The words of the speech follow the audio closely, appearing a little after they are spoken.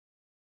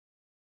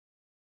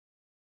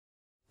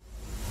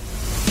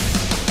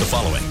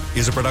following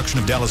is a production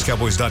of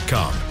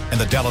DallasCowboys.com and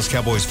the Dallas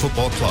Cowboys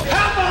Football Club.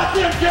 How about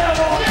them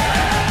Cowboys?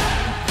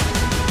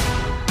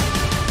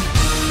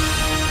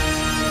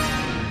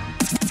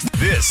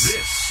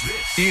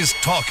 This is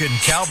Talkin'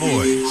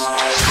 Cowboys.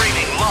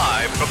 Streaming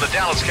live from the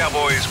Dallas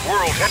Cowboys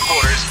World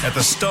Headquarters at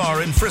the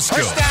Star in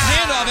Frisco.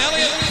 Handoff,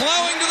 Elliott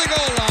plowing to the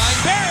goal line.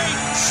 Barry,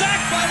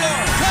 sacked by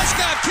Lawrence.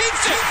 Prescott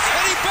keeps it,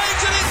 and he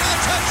bangs it in for the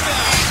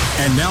touchdown.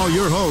 And now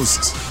your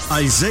hosts,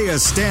 Isaiah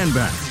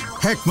Stanback,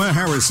 Heckma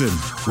Harrison,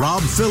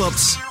 Rob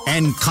Phillips,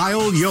 and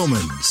Kyle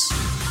Yeomans.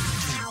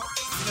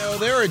 You know,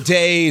 there are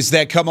days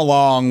that come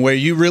along where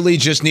you really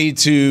just need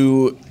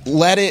to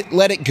let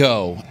it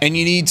go, and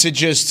you need to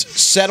just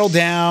settle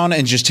down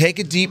and just take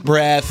a deep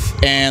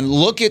breath and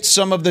look at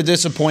some of the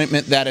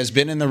disappointment that has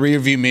been in the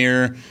rearview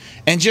mirror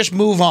and just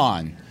move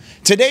on.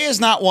 Today is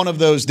not one of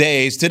those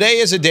days. Today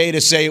is a day to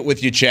say it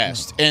with your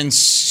chest and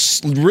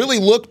really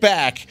look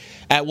back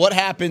at what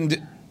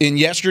happened in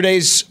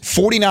yesterday's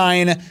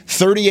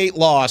 49-38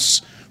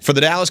 loss for the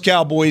Dallas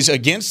Cowboys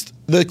against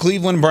the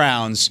Cleveland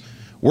Browns.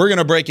 We're going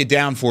to break it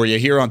down for you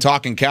here on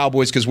Talking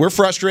Cowboys because we're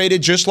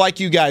frustrated just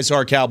like you guys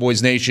are,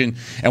 Cowboys Nation,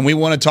 and we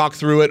want to talk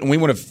through it, and we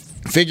want to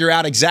figure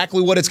out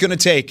exactly what it's going to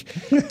take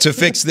to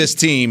fix this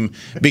team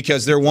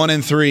because they're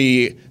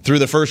 1-3 through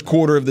the first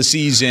quarter of the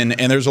season,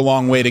 and there's a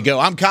long way to go.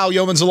 I'm Kyle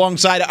Yeomans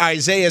alongside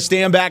Isaiah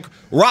Stanback,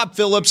 Rob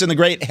Phillips, and the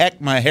great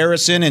Heckma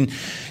Harrison. And,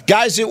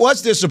 guys, it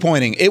was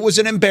disappointing. It was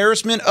an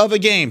embarrassment of a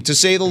game, to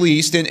say the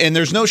least, and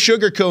there's no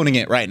sugarcoating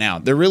it right now.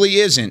 There really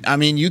isn't. I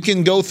mean, you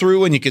can go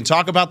through and you can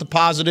talk about the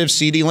positives.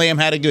 CeeDee Lamb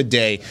had a good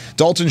day.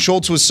 Dalton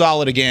Schultz was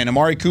solid again.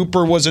 Amari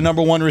Cooper was a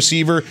number one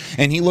receiver,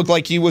 and he looked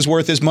like he was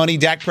worth his money.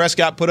 Dak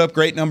Prescott put up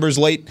great numbers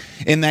late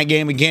in that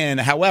game again.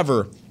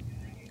 However,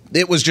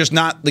 it was just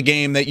not the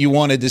game that you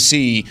wanted to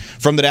see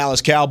from the Dallas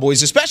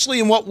Cowboys, especially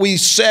in what we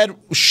said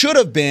should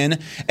have been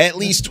at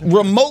least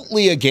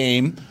remotely a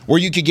game where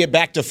you could get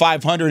back to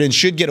 500 and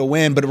should get a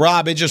win. But,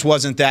 Rob, it just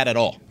wasn't that at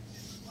all.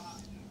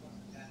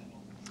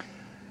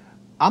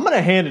 I'm going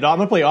to hand it off. I'm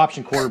going to play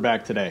option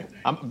quarterback today.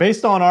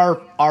 Based on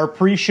our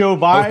pre-show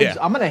vibes,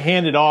 I'm going to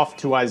hand it off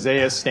to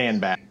Isaiah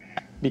Stanback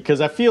because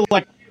I feel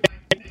like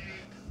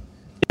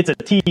it's a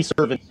tea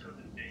service.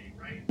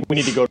 We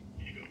need to go.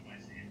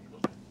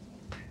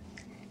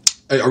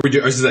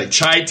 Is it like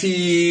chai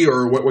tea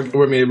or what?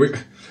 I mean,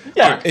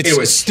 yeah, right,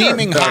 it's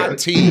steaming hot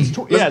tea.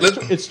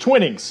 It's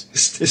Twinings.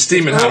 It's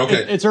steaming hot.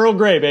 Okay, it's Earl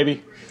Grey,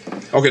 baby.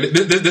 Okay,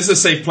 this is a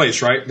safe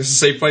place, right? This is a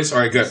safe place. All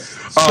right, good.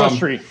 Trust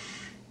tree.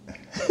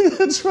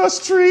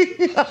 Trust tree.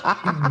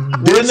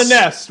 We're in the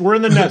nest. We're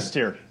in the nest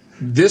here.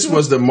 This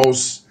was the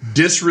most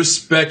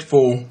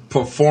disrespectful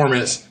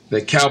performance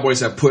that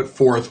Cowboys have put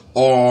forth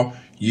all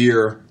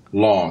year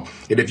long.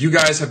 And if you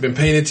guys have been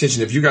paying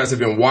attention, if you guys have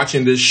been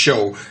watching this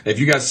show, if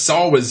you guys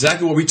saw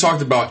exactly what we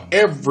talked about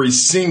every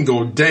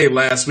single day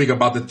last week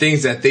about the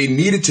things that they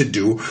needed to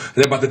do,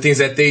 and about the things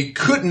that they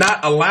could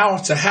not allow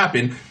to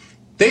happen,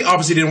 they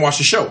obviously didn't watch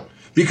the show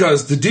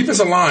because the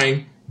defensive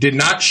line did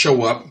not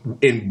show up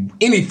in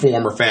any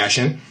form or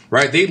fashion,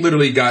 right? They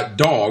literally got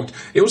dogged.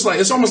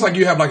 It's almost like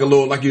you have a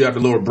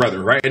little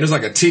brother, right? And there's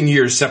like a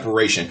 10-year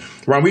separation.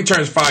 Right? When he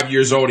turns 5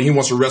 years old and he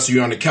wants to wrestle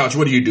you on the couch,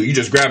 what do? You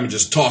just grab him and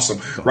just toss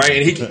him, right?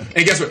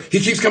 And guess what?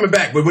 He keeps coming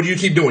back, but what do you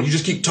keep doing? You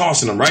just keep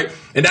tossing him, right?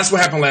 And that's what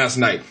happened last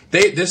night.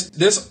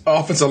 This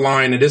offensive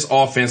line and this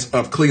offense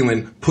of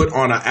Cleveland put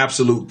on an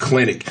absolute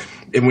clinic.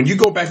 And when you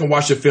go back and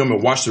watch the film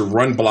and watch the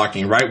run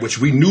blocking, right, which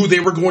we knew they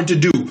were going to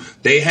do,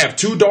 they have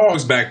two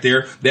dogs back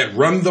there that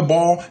run the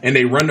ball, and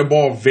they run the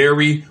ball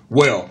very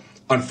well.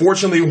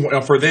 Unfortunately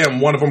for them,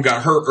 one of them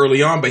got hurt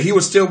early on, but he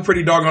was still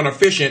pretty doggone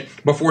efficient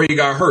before he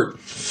got hurt.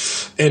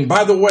 And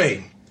by the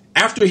way,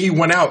 after he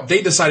went out,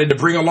 they decided to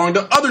bring along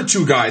the other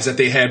two guys that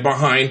they had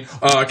behind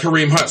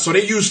Kareem Hunt. So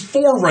they used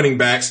 4 running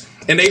backs,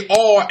 and they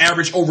all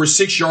averaged over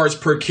 6 yards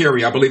per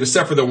carry, I believe,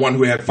 except for the one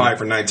who had 5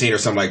 for 19 or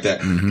something like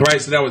that. Mm-hmm.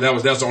 Right? So that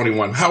was the only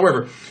one.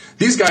 However,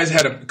 these guys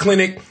had a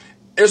clinic.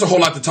 There's a whole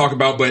lot to talk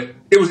about, but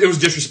it was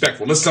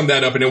disrespectful. Let's sum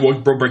that up, and then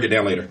we'll break it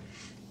down later.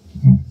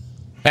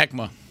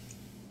 Heckma.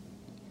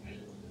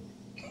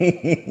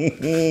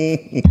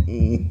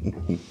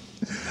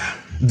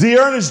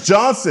 D'Ernest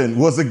Johnson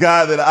was a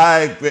guy that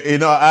I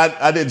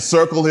didn't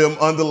circle him,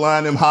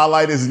 underline him,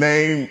 highlight his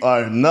name,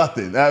 or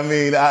nothing. I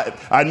mean,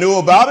 I knew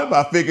about him.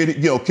 I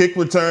figured, kick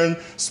return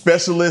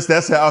specialist.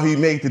 That's how he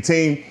made the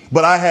team.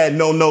 But I had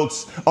no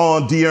notes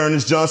on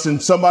D'Ernest Johnson.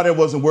 Somebody I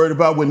wasn't worried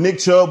about. When Nick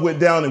Chubb went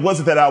down, it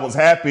wasn't that I was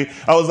happy.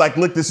 I was like,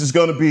 look, this is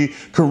going to be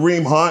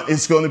Kareem Hunt.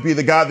 It's going to be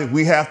the guy that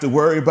we have to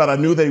worry about. I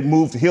knew they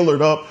moved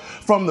Hillard up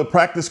from the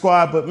practice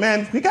squad, but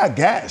man, we got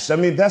gashed. I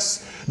mean,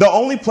 that's the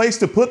only place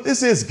to put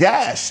this is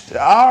gashed.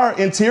 Our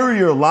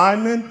interior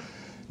linemen,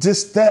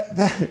 just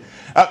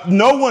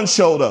no one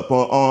showed up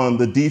on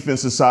the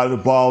defensive side of the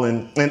ball,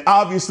 and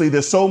obviously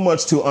there's so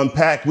much to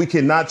unpack. We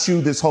cannot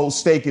chew this whole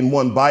steak in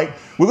one bite.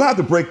 We're gonna have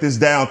to break this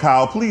down,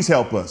 Kyle. Please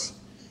help us.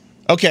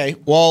 Okay,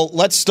 well,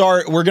 let's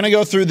start. We're going to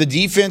go through the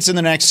defense in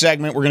the next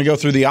segment. We're going to go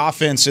through the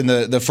offense in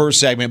the first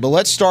segment. But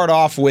let's start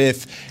off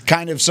with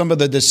kind of some of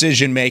the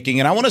decision-making.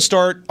 And I want to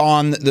start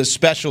on the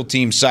special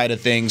team side of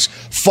things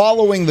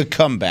following the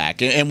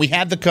comeback. And we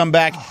had the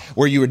comeback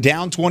where you were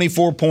down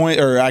 24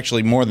 points, or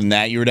actually more than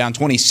that. You were down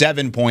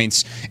 27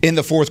 points in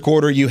the fourth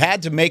quarter. You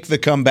had to make the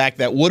comeback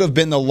that would have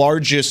been the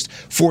largest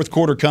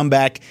fourth-quarter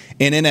comeback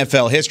in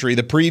NFL history.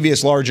 The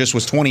previous largest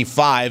was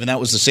 25, and that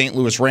was the St.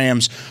 Louis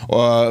Rams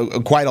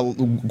quite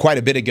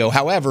a bit ago.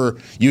 However,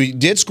 you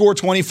did score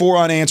 24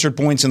 unanswered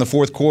points in the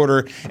fourth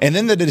quarter, and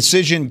then the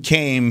decision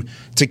came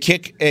to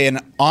kick an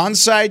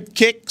onside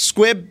kick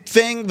squib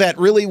thing that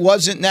really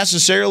wasn't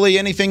necessarily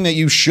anything that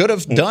you should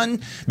have done,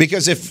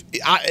 because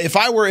if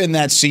I were in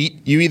that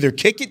seat, you either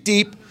kick it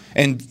deep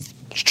and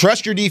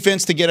trust your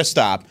defense to get a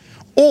stop,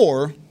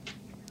 or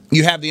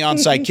you have the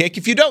onside kick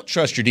if you don't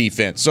trust your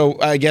defense. So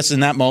I guess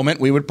in that moment,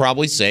 we would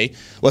probably say,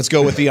 let's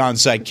go with the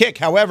onside kick.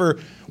 However,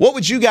 what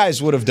would you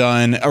guys would have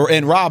done?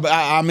 And Rob,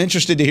 I'm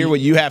interested to hear what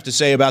you have to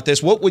say about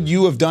this. What would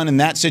you have done in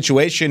that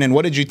situation, and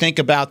what did you think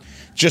about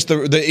just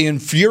the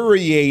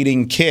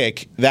infuriating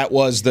kick that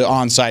was the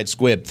onside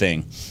squib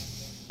thing?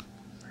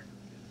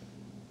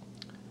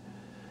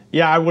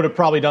 Yeah, I would have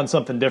probably done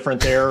something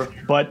different there.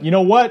 But you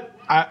know what?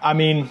 I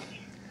mean,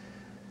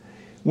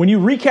 when you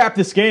recap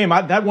this game,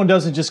 that one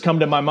doesn't just come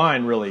to my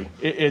mind, really.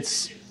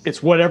 It's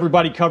what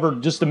everybody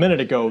covered just a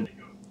minute ago.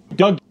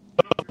 Doug,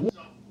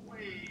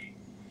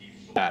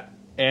 that.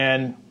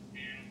 And,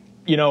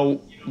 you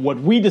know, what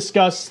we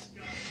discussed,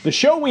 the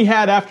show we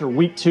had after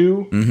week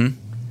 2,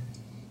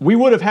 we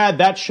would have had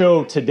that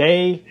show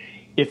today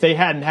if they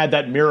hadn't had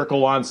that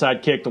miracle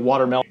onside kick, the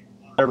watermelon,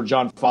 whatever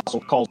John Fossil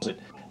calls it.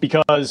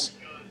 Because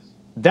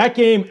that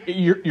game,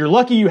 you're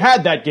lucky you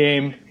had that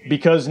game,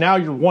 because now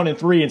you're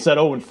 1-3 instead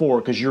of 0-4,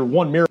 because you're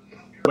one miracle.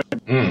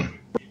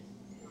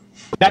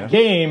 That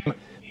game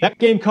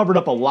covered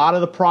up a lot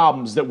of the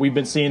problems that we've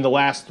been seeing the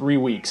last 3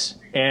 weeks.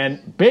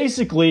 And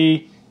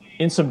basically,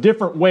 in some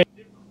different ways,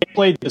 they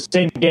played the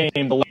same game.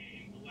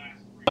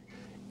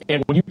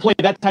 And when you play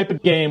that type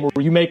of game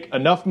where you make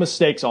enough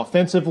mistakes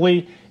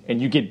offensively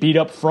and you get beat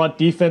up front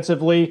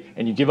defensively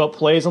and you give up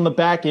plays on the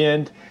back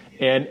end,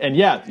 and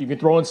yeah, you can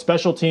throw in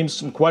special teams,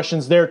 some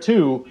questions there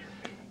too,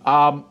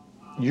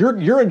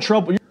 you're in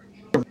trouble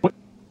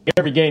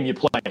every game you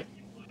play.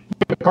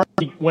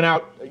 McCarthy went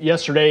out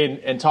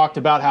yesterday and talked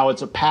about how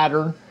it's a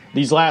pattern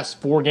these last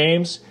 4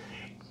 games.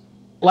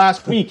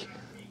 Last week,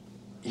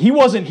 he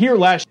wasn't here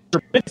last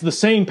year. It's the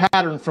same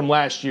pattern from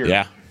last year.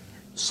 Yeah.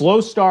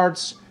 Slow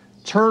starts,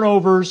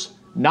 turnovers,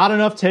 not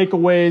enough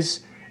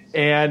takeaways,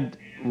 and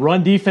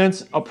run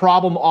defense a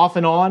problem off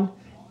and on.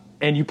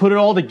 And you put it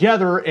all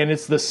together, and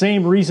it's the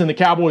same reason the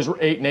Cowboys were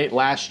 8-8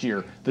 last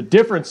year. The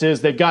difference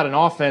is they've got an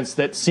offense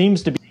that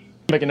seems to be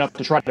big enough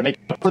to try to make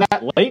up for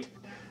that late.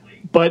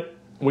 But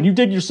when you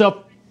dig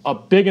yourself a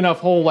big enough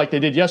hole like they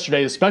did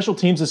yesterday, the special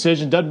teams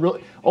decision doesn't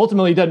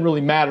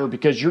really matter,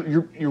 because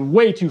you're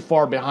way too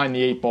far behind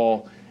the 8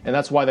 ball, and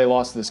that's why they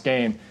lost this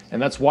game,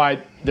 and that's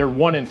why they're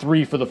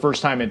 1-3 for the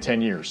first time in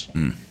 10 years.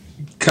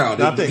 Kyle,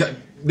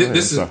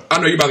 this is. I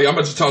know you about. I'm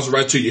about to toss it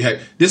right to you.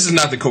 Heck, this is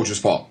not the coach's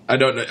fault. I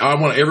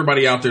want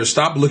everybody out there,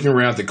 stop looking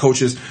around at the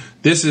coaches.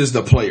 This is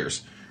the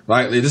players,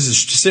 right? This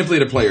is simply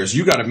the players.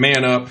 You got to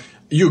man up.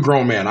 You're a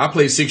grown man. I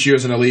played 6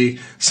 years in the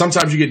league.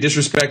 Sometimes you get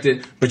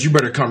disrespected, but you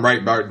better come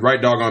right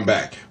doggone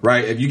back,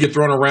 right? If you get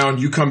thrown around,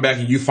 you come back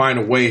and you find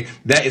a way.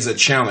 That is a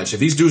challenge. If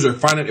these dudes are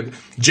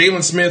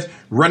Jalen Smith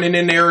running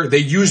in there, they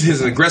used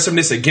his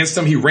aggressiveness against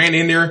him. He ran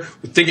in there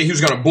thinking he was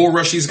going to bull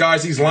rush these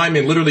guys. These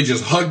linemen literally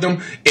just hugged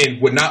him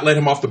and would not let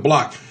him off the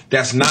block.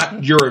 That's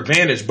not your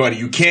advantage, buddy.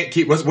 You can't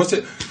keep, what's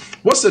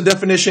the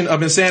definition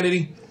of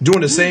insanity? Doing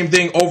the same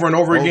thing over and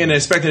over again and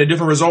expecting a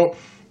different result.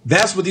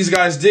 That's what these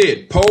guys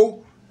did. Poe,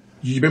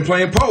 you've been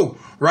playing Poe,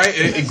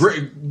 right?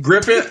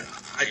 Griffin,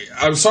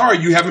 I'm sorry,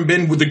 you haven't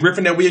been with the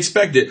Griffin that we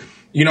expected.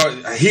 You know,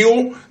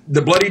 Hill,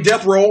 the bloody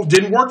death roll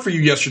didn't work for you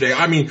yesterday.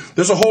 I mean,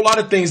 there's a whole lot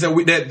of things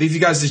that these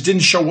guys just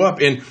didn't show up,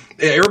 and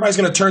everybody's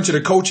going to turn to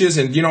the coaches.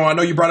 And, you know, I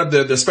know you brought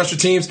up the special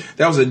teams.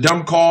 That was a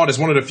dumb call. That's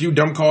one of the few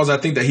dumb calls I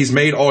think that he's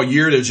made all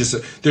year. There's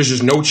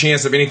just no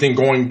chance of anything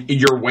going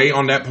your way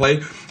on that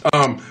play.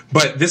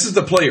 But this is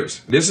the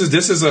players. This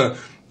is a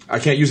I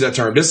can't use that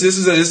term. This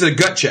is a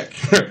gut check.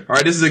 All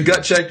right, this is a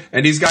gut check.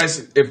 And these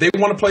guys, if they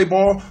want to play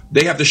ball,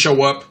 they have to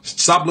show up,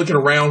 stop looking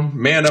around,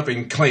 man up,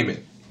 and claim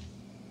it.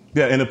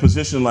 Yeah, in a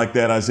position like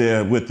that,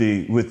 Isaiah, with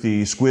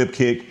the squib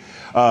kick,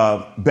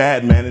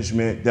 bad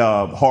management,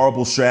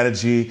 horrible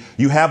strategy.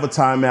 You have a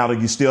timeout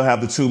and you still have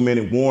the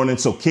 2-minute warning,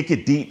 so kick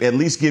it deep. At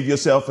least give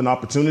yourself an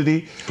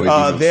opportunity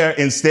there.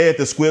 Instead,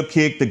 the squib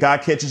kick, the guy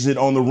catches it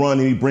on the run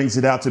and he brings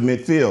it out to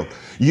midfield.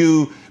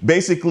 You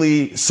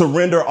basically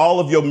surrender all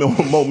of your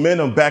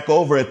momentum back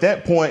over. At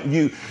that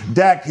point,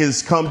 Dak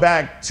has come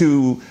back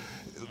to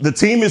the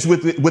team is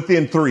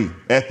within 3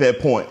 at that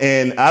point.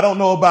 And I don't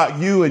know about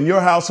you and your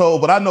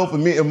household, but I know for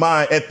me and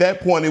mine, at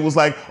that point, it was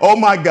like, oh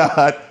my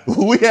God,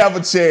 we have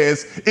a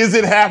chance. Is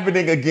it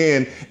happening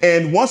again?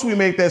 And once we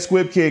made that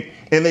squib kick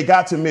and they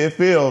got to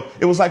midfield,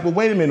 it was like, well,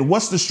 wait a minute,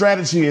 what's the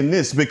strategy in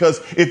this?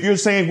 Because if you're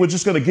saying we're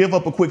just going to give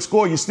up a quick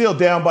score, you're still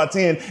down by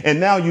 10, and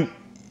now you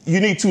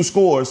need 2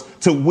 scores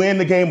to win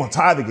the game or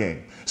tie the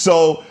game.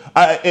 So,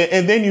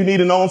 and then you need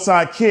an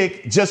onside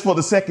kick just for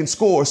the second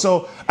score.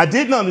 So I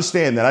didn't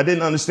understand that. I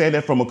didn't understand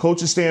that from a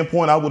coach's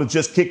standpoint. I would have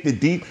just kicked it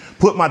deep,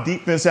 put my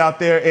defense out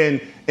there,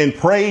 and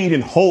prayed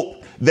and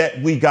hoped that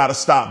we got to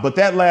stop. But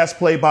that last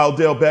play by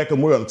Odell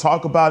Beckham, we're going to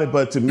talk about it.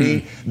 But to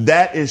me,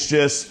 that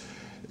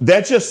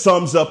just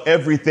sums up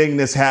everything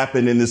that's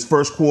happened in this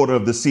first quarter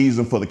of the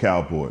season for the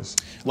Cowboys.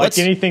 Like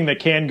anything that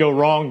can go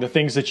wrong, the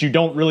things that you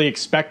don't really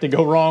expect to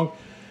go wrong,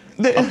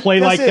 a play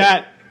like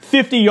that.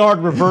 50-yard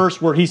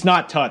reverse where he's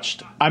not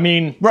touched. I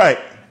mean, right.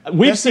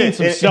 We've seen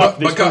some stuff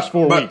these first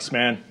 4 weeks,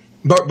 man.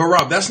 But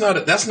Rob, that's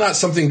not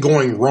something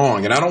going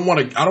wrong, and I don't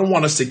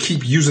want us to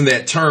keep using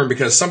that term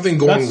because something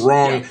going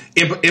wrong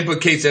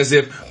implicates as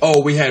if,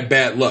 oh, we had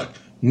bad luck.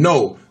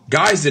 No.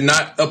 Guys did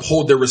not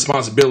uphold their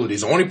responsibilities.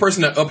 The only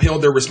person that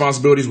upheld their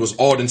responsibilities was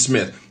Aldon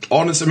Smith.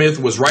 Aldon Smith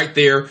was right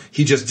there.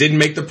 He just didn't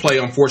make the play,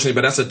 unfortunately,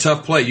 but that's a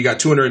tough play. You got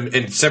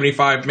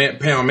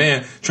 275-pound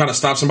man trying to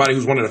stop somebody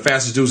who's one of the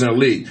fastest dudes in the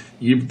league.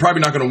 You're probably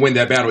not going to win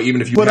that battle,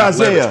 even if you have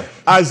leverage.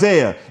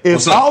 Isaiah,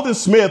 if Aldon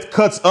Smith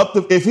cuts up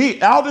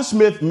Aldon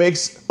Smith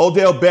makes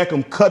Odell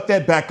Beckham cut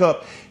that back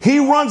up, he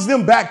runs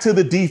them back to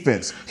the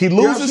defense. He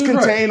loses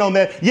contain on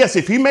that. Yes,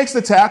 if he makes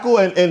the tackle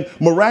and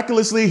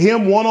miraculously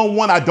him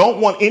one-on-one, I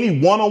don't want any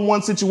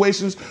one-on-one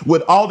situations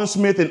with Aldon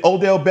Smith and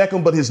Odell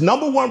Beckham, but his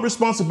number one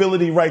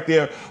responsibility right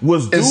there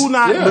was do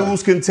not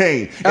lose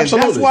contain. And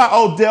that's why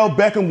Odell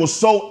Beckham was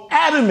so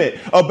adamant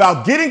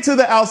about getting to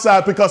the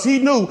outside, because he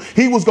knew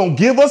he was going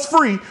to give us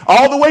free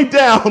all the way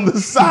down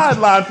the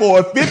sideline for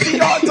a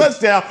 50-yard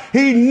touchdown.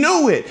 He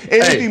knew it.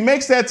 And if he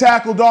makes that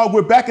tackle, dog,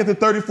 we're back at the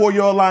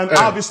 34-yard line.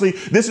 Obviously,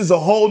 this is a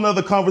whole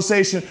nother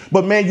conversation,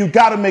 but man, you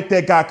got to make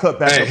that guy cut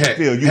back up the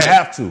field. You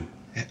have to.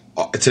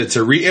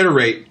 To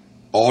reiterate,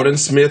 Aldon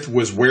Smith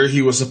was where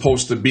he was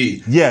supposed to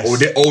be. Yes.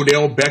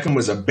 Odell Beckham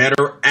was a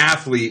better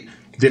athlete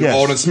than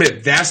Aldon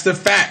Smith. That's the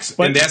facts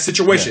in that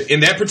situation. In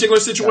that particular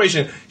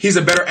situation, he's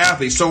a better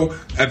athlete. So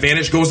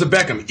advantage goes to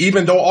Beckham.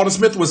 Even though Aldon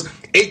Smith was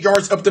 8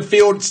 yards up the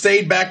field,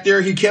 stayed back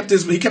there, he kept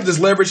his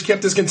leverage,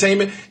 kept his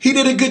containment. He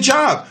did a good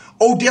job.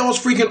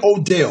 Odell's freaking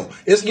Odell.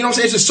 You know what I'm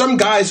saying? It's just some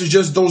guys are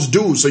just those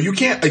dudes. So you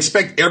can't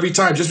expect every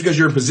time, just because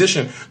you're in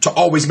position, to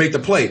always make the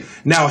play.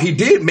 Now, he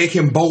did make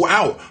him bow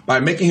out.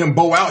 By making him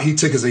bow out, he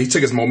took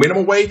his momentum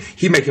away.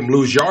 He made him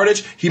lose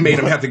yardage. He made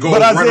him have to go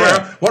run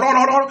around. Hold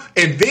on.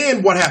 And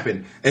then what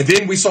happened? And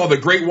then we saw the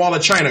Great Wall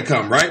of China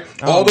come, right?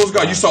 All those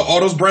guys, you saw all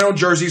those brown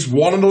jerseys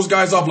walling those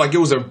guys off like it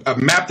was a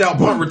mapped out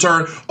punt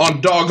return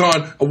on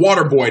doggone a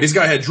water boy. This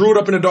guy had drew it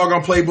up in the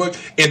doggone playbook,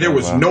 and there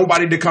was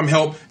nobody to come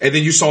help. And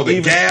then you saw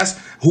the gas,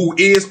 who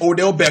is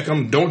Odell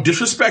Beckham. Don't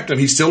disrespect him.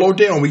 He's still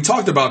Odell, and we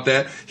talked about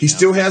that. He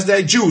still has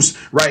that juice,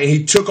 right? And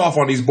he took off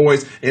on these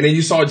boys. And then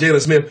you saw Jalen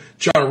Smith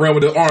trying to run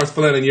with his arms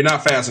flailing. You're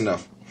not fast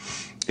enough.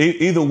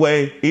 Either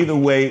way,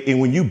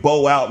 and when you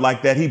bow out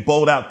like that, he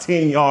bowed out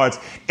 10 yards,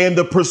 and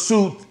the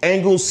pursuit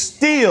angle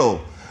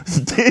still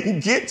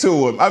didn't get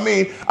to him. I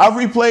mean, I've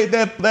replayed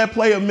that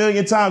play a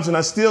million times, and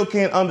I still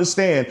can't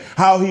understand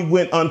how he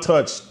went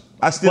untouched.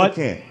 I still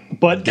can't.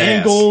 But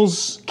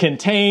angles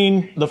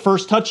contain the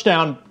first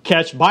touchdown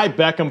catch by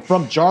Beckham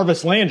from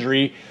Jarvis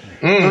Landry,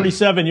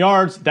 37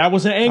 yards. That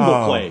was an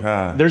angle play.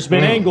 God. There's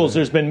been angles.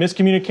 There's been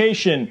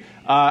miscommunication.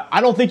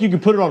 I don't think you can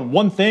put it on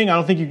one thing. I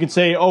don't think you can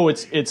say, oh,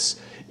 it's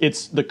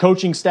the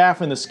coaching staff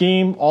and the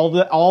scheme,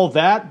 all of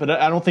that. But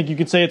I don't think you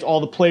can say it's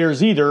all the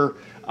players either.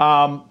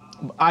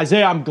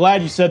 Isaiah, I'm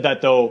glad you said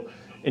that, though,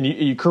 and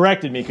you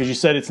corrected me, because you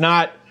said it's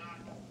not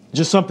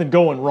just something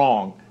going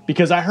wrong.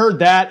 Because I heard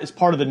that as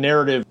part of the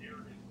narrative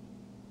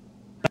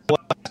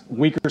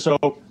week or so.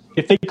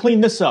 If they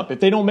clean this up, if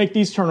they don't make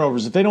these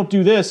turnovers, if they don't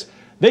do this,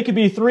 they could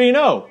be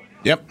 3-0.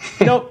 Yep.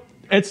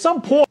 At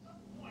some point,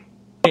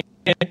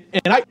 and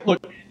I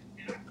look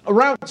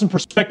around some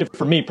perspective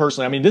for me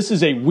personally. I mean, this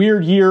is a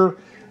weird year.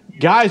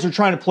 Guys are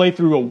trying to play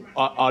through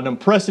an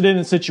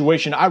unprecedented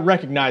situation. I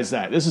recognize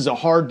that. This is a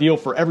hard deal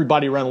for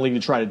everybody around the league to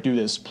try to do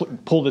this,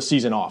 pull this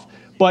season off.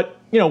 But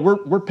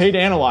we're paid to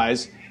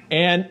analyze,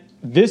 and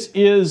this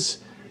is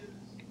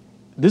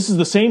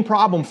the same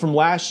problem from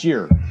last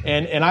year.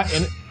 And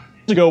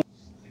to go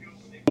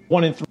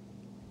 1-3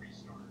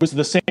 was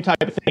the same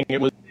type of thing.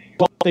 It was,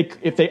 well,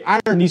 if they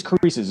iron these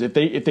creases, if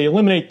they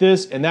eliminate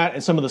this and that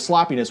and some of the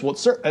sloppiness, well,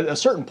 at a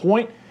certain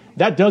point,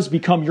 that does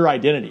become your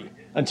identity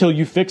until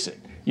you fix it.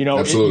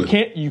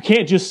 Absolutely. You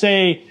can't just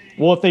say,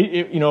 well,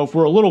 if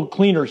we're a little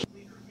cleaner,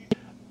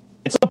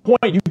 at some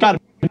point you've got to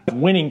be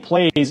winning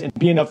plays and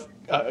be enough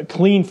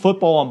clean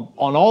football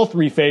on all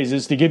three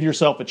phases to give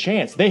yourself a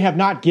chance. They have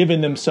not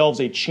given themselves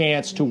a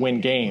chance to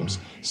win games,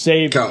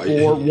 save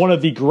for one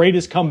of the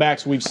greatest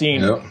comebacks we've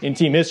seen in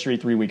team history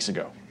 3 weeks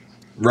ago.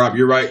 Rob,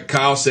 you're right.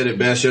 Kyle said it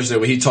best yesterday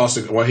when he tossed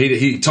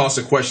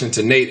a question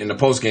to Nate in the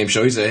postgame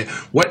show. He said,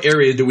 "What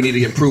area do we need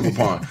to improve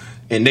upon?"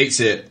 And Nate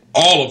said,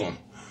 "All of them."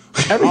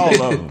 All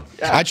of them.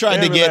 I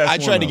tried to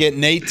get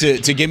Nate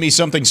to give me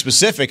something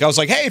specific. I was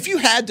like, hey, if you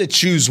had to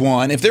choose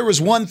one, if there was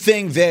one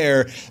thing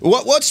there,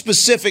 what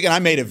specific? And I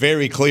made it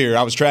very clear.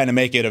 I was trying to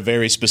make it a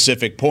very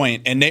specific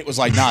point. And Nate was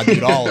like, nah,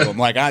 dude, all of them.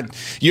 Like,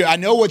 I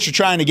know what you're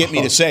trying to get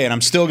me to say, and I'm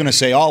still going to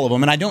say all of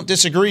them. And I don't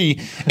disagree.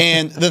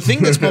 And the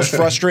thing that's most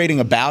frustrating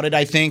about it,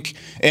 I think,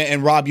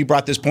 and Rob, you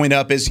brought this point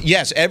up, is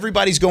yes,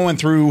 everybody's going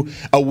through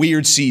a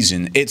weird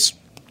season.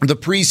 The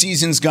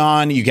preseason's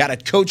gone. You got a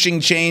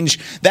coaching change.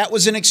 That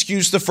was an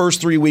excuse the first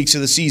 3 weeks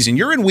of the season.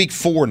 You're in week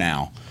 4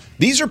 now.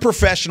 These are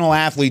professional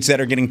athletes that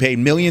are getting paid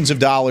millions of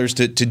dollars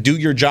to do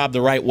your job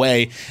the right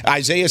way.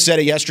 Isaiah said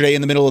it yesterday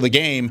in the middle of the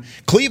game.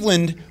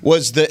 Cleveland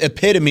was the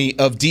epitome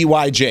of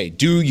DYJ,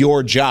 do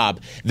your job.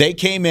 They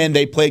came in,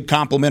 they played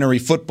complimentary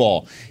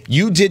football.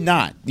 You did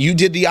not. You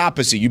did the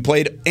opposite. You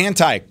played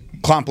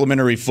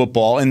anti-complimentary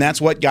football, and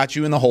that's what got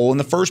you in the hole in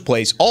the first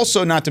place.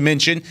 Also, not to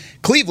mention,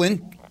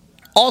 Cleveland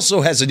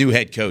also has a new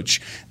head coach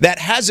that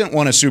hasn't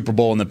won a Super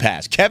Bowl in the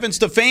past. Kevin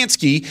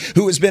Stefanski,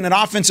 who has been an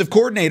offensive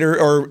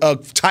coordinator or a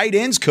tight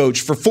ends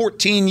coach for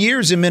 14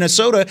 years in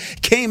Minnesota,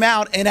 came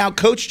out and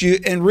outcoached you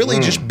and really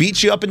just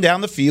beat you up and down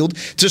the field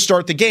to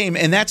start the game.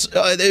 And that's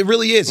it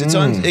really is. It's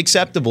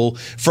unacceptable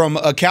from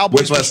a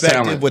Cowboys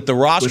perspective with the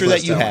roster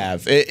that you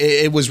have.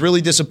 It was really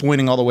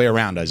disappointing all the way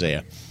around,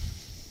 Isaiah.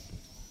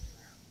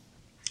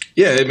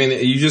 Yeah, I mean,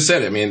 you just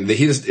said it. I mean,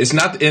 it's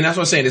not, and that's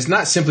what I'm saying. It's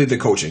not simply the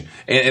coaching.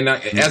 And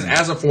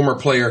as a former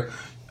player,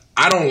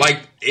 I don't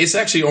like. It's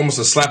actually almost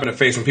a slap in the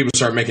face when people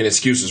start making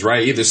excuses,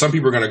 right? Either some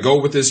people are going to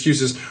go with the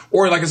excuses,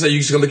 or like I said, you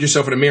just look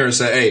yourself in the mirror and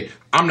say, "Hey,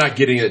 I'm not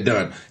getting it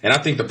done." And I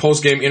think the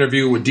post game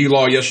interview with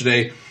D-Law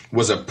yesterday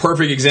was a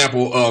perfect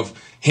example of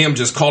him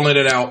just calling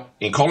it out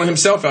and calling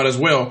himself out as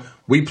well.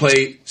 We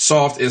play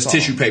soft as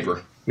tissue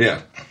paper.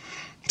 Yeah,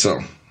 so.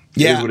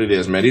 Yeah. It is what it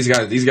is, man. These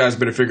guys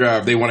better figure out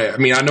if they want to. I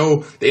mean, I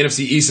know the NFC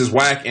East is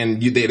whack, and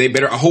they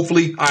better. I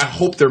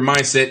hope their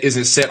mindset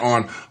isn't set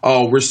on,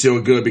 oh, we're still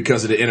good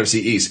because of the NFC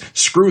East.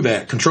 Screw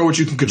that. Control what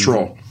you can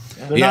control.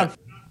 They're not.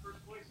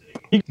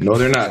 No,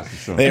 they're not.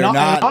 They're not.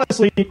 And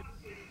honestly,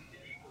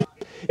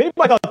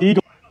 anybody thought the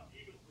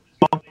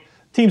Eagles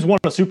teams won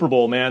a Super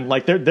Bowl, man?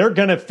 Like they're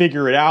going to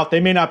figure it out. They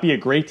may not be a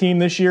great team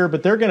this year,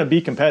 but they're going to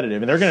be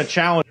competitive, and they're going to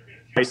challenge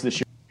this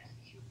year.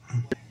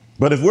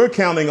 But if we're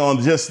counting on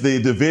just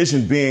the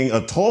division being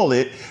a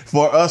toilet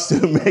for us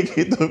to make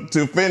it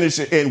to finish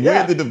and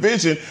win the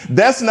division,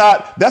 that's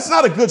not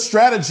a good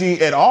strategy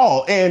at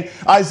all. And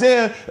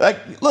Isaiah,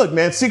 look,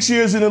 man, 6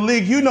 years in the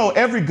league, you know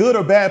every good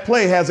or bad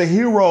play has a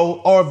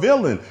hero or a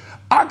villain.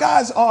 Our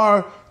guys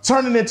are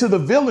turning into the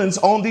villains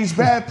on these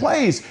bad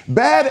plays,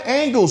 bad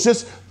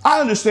angles.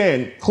 I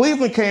understand.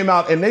 Cleveland came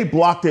out and they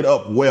blocked it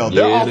up well.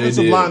 Their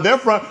offensive line, their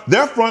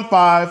front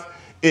five.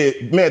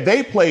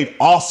 They played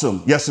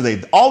awesome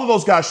yesterday. All of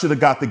those guys should have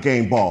got the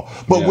game ball.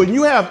 But when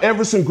you have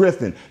Everson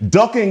Griffin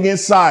ducking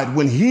inside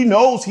when he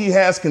knows he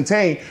has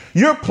contained,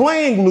 you're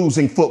playing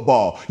losing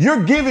football.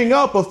 You're giving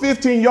up a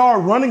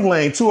 15-yard running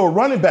lane to a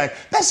running back.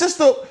 That's just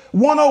the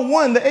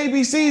 101, the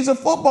ABCs of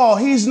football.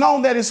 He's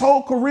known that his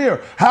whole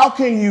career. How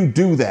can you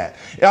do that?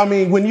 I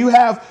mean, when you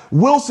have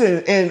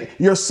Wilson and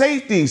your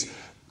safeties,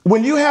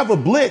 when you have a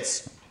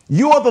blitz,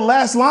 you are the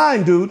last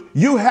line, dude.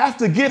 You have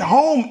to get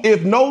home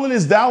if Nolan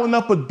is dialing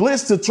up a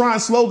blitz to try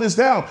and slow this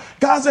down.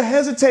 Guys are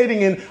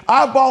hesitating and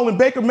eyeballing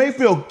Baker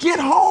Mayfield.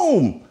 Get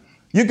home.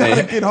 You got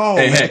to get home.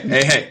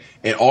 Hey.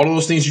 And all of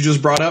those things you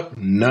just brought up,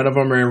 none of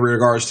them are in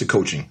regards to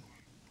coaching.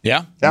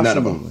 Yeah,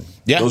 absolutely. None of them.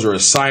 Yeah. Those are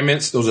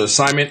assignments. Those are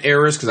assignment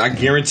errors because I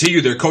guarantee you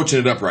they're coaching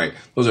it up right.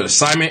 Those are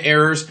assignment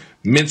errors,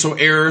 mental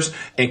errors,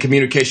 and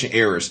communication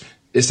errors.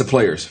 It's the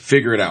players.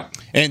 Figure it out.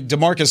 And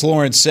DeMarcus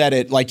Lawrence said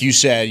it, like you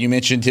said. You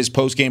mentioned his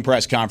post-game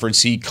press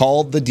conference. He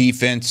called the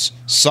defense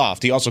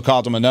soft. He also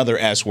called them another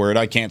S word.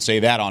 I can't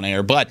say that on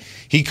air, but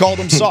he called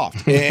them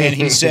soft. And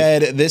he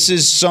said, "This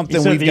is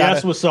something we've got." The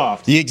S was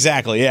soft.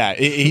 Exactly. Yeah.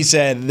 He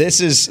said,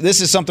 "This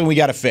is something we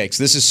got to fix.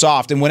 This is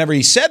soft." And whenever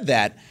he said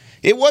that,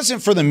 it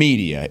wasn't for the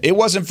media. It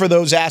wasn't for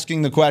those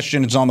asking the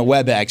questions on the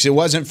WebEx. It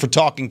wasn't for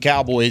Talking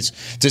Cowboys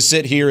to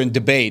sit here and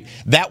debate.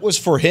 That was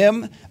for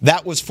him.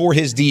 That was for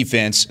his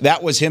defense.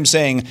 That was him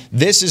saying,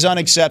 this is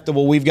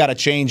unacceptable. We've got to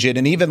change it.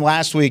 And even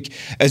last week,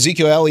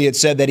 Ezekiel Elliott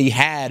said that he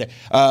had,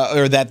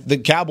 or that the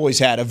Cowboys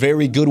had a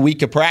very good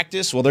week of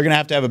practice. Well, they're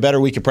going to have a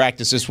better week of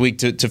practice this week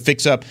to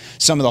fix up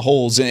some of the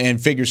holes and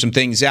figure some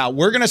things out.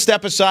 We're going to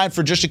step aside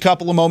for just a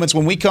couple of moments.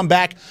 When we come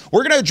back,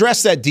 we're going to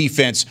address that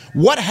defense.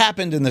 What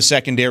happened in the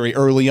secondary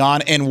early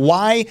on, and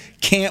why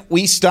can't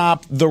we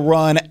stop the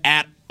run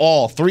at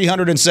all?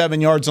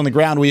 307 yards on the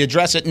ground. We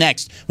address it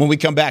next when we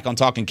come back on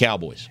Talking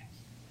Cowboys.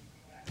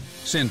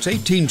 Since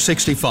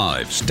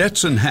 1865,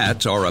 Stetson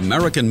hats are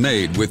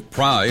American-made with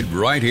pride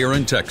right here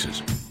in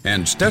Texas.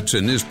 And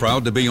Stetson is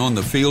proud to be on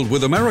the field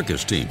with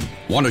America's team.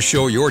 Want to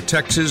show your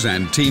Texas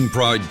and team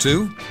pride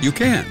too? You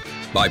can.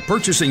 By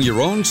purchasing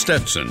your own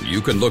Stetson,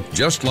 you can look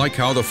just like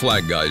how the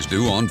flag guys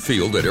do on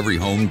field at every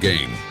home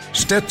game.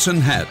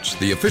 Stetson hats,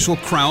 the official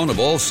crown of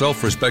all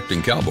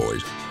self-respecting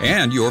Cowboys,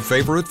 and your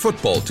favorite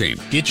football team.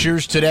 Get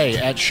yours today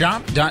at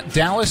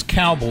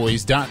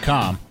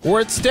shop.dallascowboys.com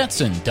or at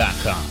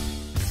stetson.com.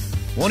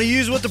 Want to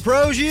use what the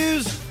pros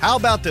use? How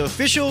about the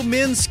official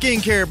men's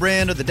skincare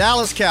brand of the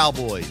Dallas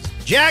Cowboys,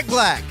 Jack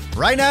Black?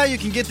 Right now, you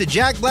can get the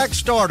Jack Black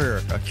Starter,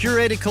 a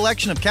curated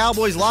collection of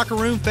Cowboys locker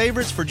room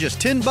favorites for just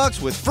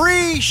 $10 with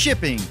free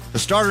shipping. The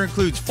starter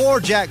includes 4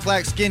 Jack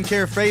Black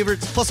skincare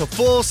favorites, plus a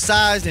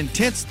full-sized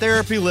intense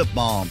therapy lip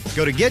balm.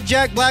 Go to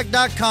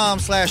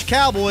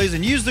getjackblack.com/Cowboys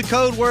and use the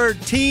code word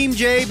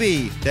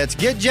TEAMJB. That's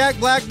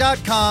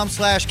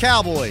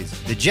getjackblack.com/Cowboys.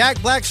 The Jack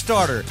Black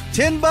Starter,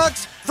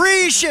 $10,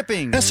 free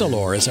shipping.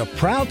 Essilor is a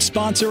proud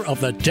sponsor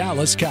of the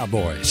Dallas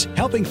Cowboys,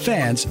 helping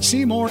fans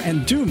see more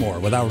and do more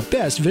with our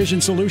best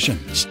vision solutions.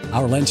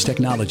 Our lens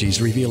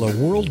technologies reveal a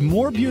world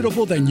more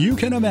beautiful than you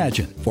can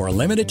imagine. For a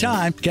limited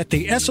time, get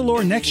the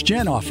Essilor Next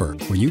Gen offer.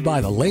 When you buy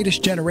the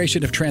latest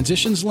generation of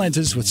Transitions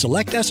lenses with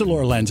select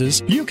Essilor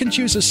lenses, you can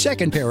choose a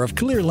second pair of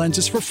clear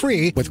lenses for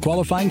free with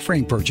qualifying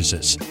frame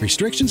purchases.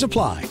 Restrictions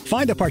apply.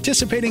 Find a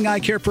participating eye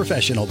care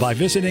professional by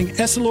visiting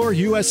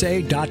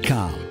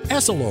EssilorUSA.com.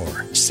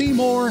 Essilor. See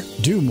more,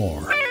 do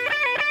more.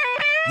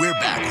 We're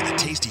back with a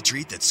tasty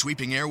treat that's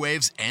sweeping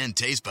airwaves and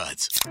taste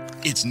buds.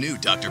 It's new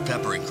Dr.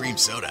 Pepper and Cream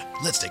Soda.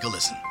 Let's take a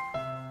listen.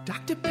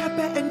 Dr.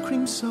 Pepper and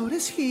Cream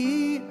Soda's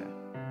here.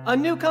 A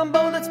new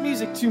combo that's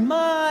music to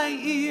my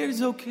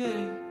ears,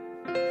 okay.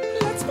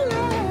 Let's play.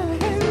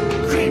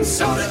 Cream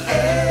Soda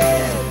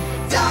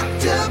and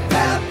Dr.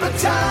 Pepper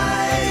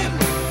time.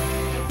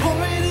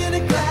 Pour it in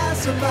a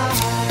glass of ice.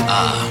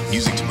 Ah,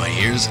 music to my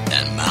ears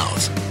and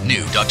mouth.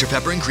 New Dr.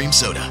 Pepper and Cream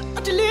Soda.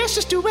 A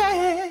delicious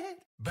duet.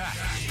 Back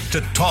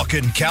to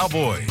Talking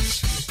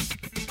Cowboys.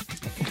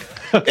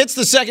 It's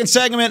the second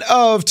segment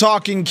of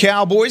Talking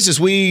Cowboys as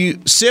we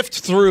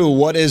sift through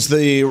what is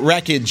the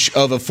wreckage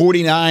of a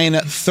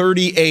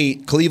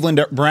 49-38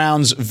 Cleveland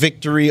Browns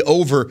victory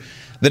over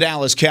the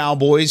Dallas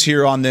Cowboys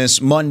here on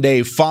this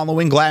Monday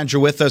following. Glad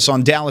you're with us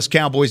on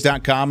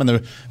DallasCowboys.com and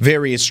the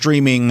various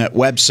streaming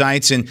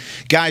websites. And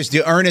guys,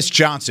 Ernest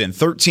Johnson,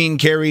 13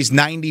 carries,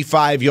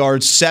 95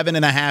 yards,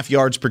 7.5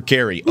 yards per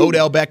carry.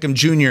 Odell Beckham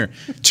Jr.,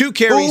 2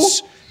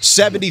 carries,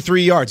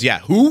 73 yards. Yeah,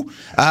 who?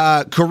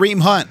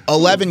 Kareem Hunt,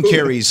 11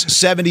 carries,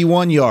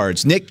 71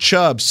 yards. Nick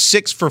Chubb,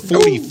 6 for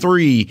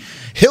 43.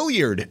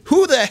 Hilliard,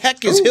 who the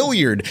heck is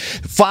Hilliard?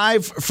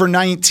 5 for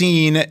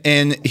 19,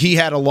 and he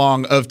had a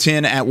long of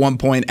 10 at one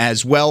point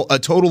as well. A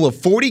total of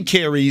 40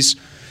 carries,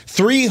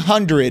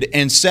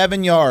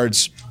 307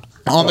 yards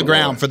on the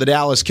ground for the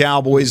Dallas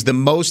Cowboys, the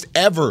most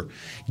ever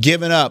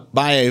given up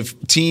by a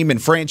team in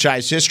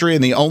franchise history,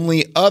 and the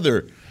only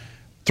other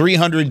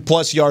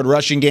 300-plus yard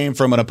rushing game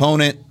from an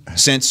opponent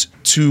since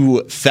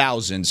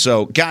 2000.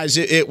 So, guys,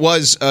 it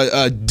was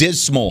a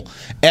dismal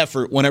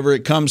effort whenever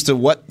it comes to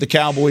what the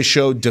Cowboys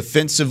showed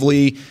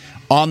defensively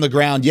on the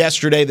ground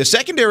yesterday. The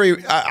secondary,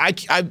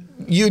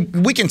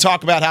 we can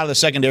talk about how the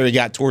secondary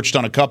got torched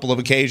on a couple of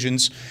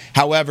occasions.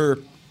 However,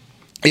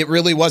 it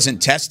really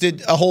wasn't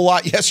tested a whole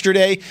lot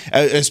yesterday,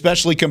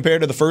 especially compared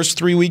to the first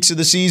 3 weeks of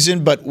the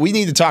season. But we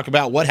need to talk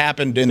about what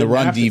happened in the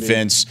run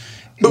defense.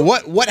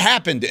 What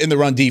happened in the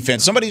run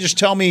defense? Somebody just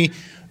tell me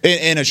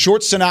in a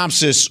short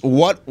synopsis,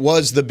 what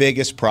was the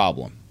biggest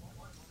problem?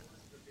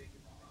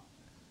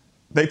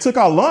 They took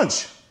our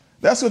lunch.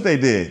 That's what they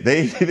did.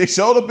 They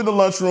showed up in the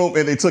lunchroom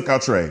and they took our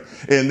tray.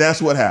 And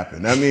that's what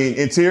happened. I mean,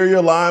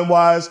 interior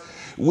line-wise,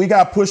 we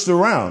got pushed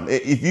around.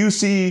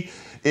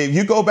 If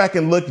you go back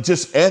and look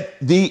just at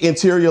the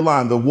interior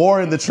line, the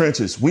war in the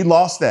trenches, we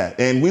lost that.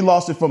 And we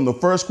lost it from the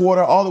first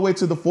quarter all the way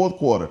to the fourth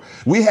quarter.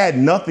 We had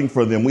nothing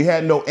for them. We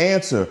had no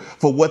answer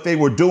for what they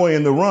were doing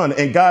in the run.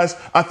 And guys,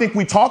 I think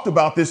we talked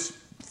about this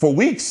for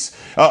weeks,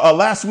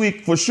 last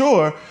week for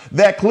sure,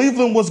 that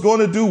Cleveland was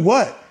going to do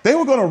what? They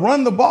were going to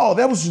run the ball.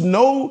 There was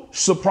no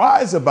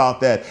surprise about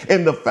that.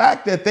 And the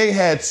fact that they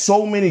had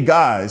so many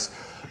guys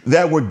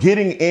that were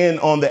getting in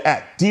on the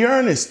act.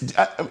 D'Ernest,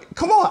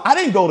 come on. I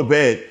didn't go to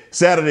bed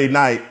Saturday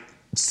night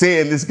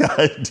saying this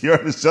guy,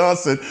 D'Ernest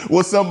Johnson,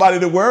 was somebody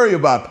to worry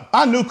about.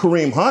 I knew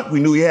Kareem Hunt.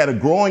 We knew he had a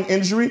growing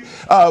injury.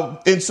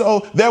 And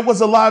so there was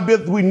a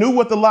liability. We knew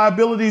what the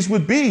liabilities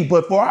would be.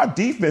 But for our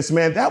defense,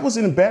 man, that was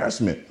an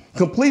embarrassment,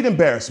 complete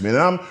embarrassment.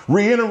 And I'm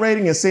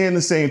reiterating and saying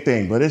the same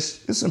thing, but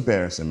it's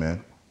embarrassing,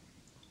 man.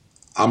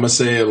 I'm going to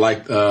say it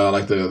like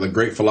the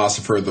great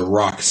philosopher The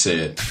Rock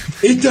said.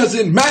 It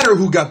doesn't matter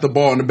who got the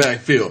ball in the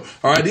backfield.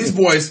 All right, these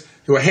boys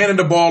who were handing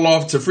the ball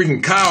off to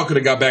freaking Kyle could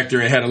have got back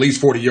there and had at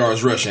least 40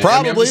 yards rushing.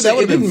 Probably. That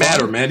would have been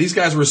matter, man. These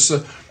guys were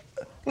so...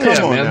 Come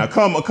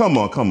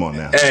on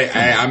now. Hey,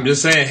 I'm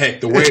just saying, heck,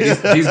 the way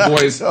these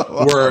boys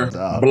were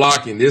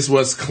blocking, this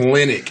was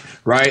clinic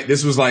right?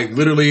 This was like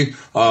literally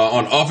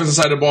on offensive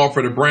side of the ball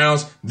for the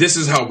Browns. This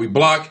is how we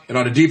block. And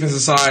on the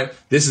defensive side,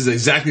 this is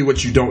exactly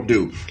what you don't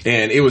do.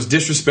 And it was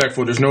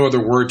disrespectful. There's no other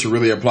word to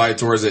really apply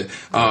towards it.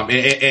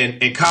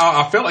 And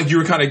Kyle, I felt like you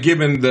were kind of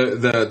giving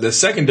the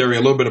secondary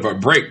a little bit of a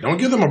break. Don't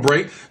give them a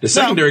break. The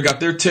secondary got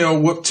their tail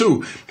whooped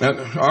too.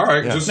 All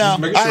right. Yeah. Just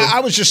making sure. I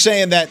was just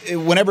saying that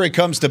whenever it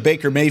comes to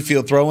Baker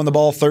Mayfield throwing the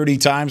ball 30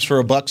 times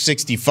for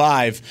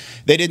 $165,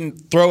 they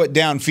didn't throw it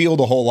downfield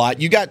a whole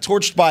lot. You got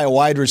torched by a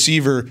wide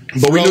receiver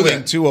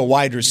throwing to a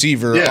wide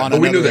receiver on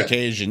another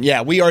occasion.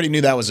 Yeah, we already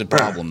knew that was a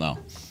problem, though.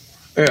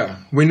 Yeah,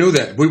 we knew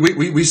that.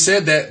 We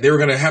said that they were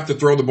going to have to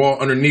throw the ball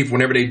underneath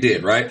whenever they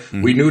did, right?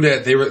 Mm-hmm. We knew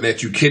that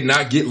that you could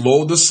not get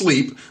lulled to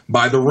sleep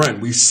by the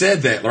run. We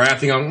said that. I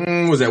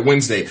think was that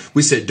Wednesday.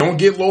 We said don't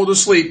get lulled to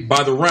sleep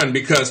by the run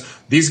because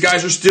these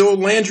guys are still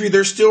Landry.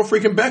 They're still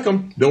freaking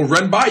Beckham. They'll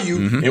run by you.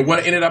 Mm-hmm. And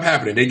what ended up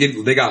happening?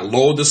 They got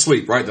lulled to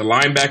sleep, right? The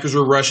linebackers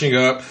were rushing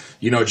up.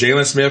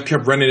 Jalen Smith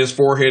kept running his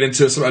forehead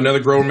into another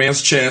grown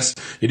man's chest.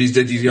 And these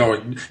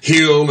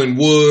Hill and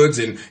Woods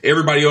and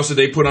everybody else that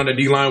they put on the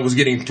D-line was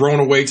getting thrown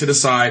away to the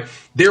side.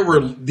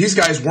 These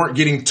guys weren't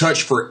getting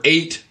touched for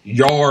 8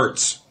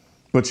 yards.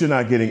 But you're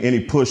not getting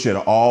any push at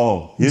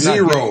all. You're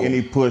Zero. Not getting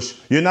any push.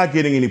 You're not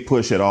getting any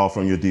push at all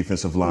from your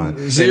defensive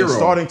line. Zero.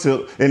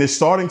 And it's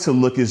starting to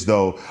look as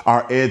though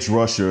our edge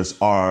rushers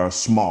are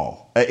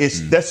small.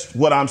 That's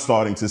what I'm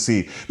starting to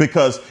see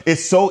because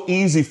it's so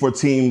easy for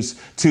teams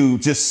to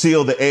just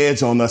seal the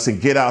edge on us and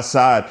get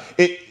outside.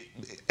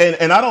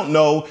 And I don't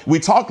know. We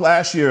talked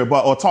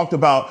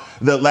about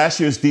the last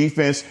year's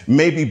defense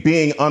maybe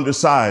being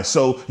undersized.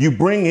 So you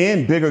bring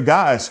in bigger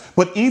guys,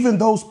 but even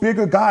those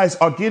bigger guys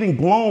are getting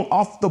blown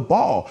off the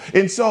ball.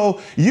 And so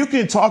you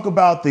can talk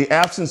about the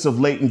absence of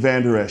Leighton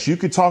Vander Esch. You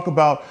could talk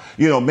about,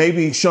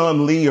 maybe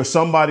Sean Lee or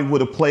somebody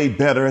would have played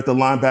better at the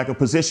linebacker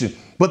position.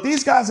 But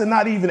these guys are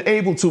not even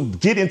able to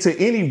get into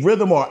any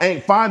rhythm or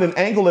find an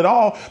angle at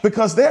all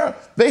because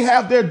they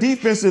have their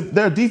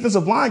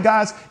defensive line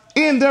guys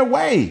in their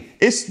way.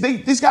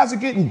 These guys are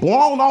getting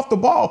blown off the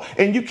ball,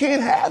 and you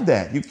can't have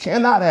that. You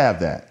cannot have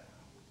that.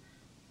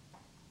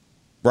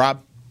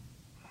 Rob?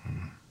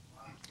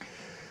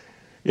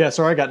 Yeah,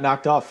 sorry I got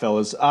knocked off,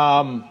 fellas.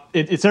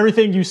 It's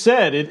everything you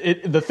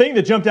said. The thing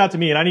that jumped out to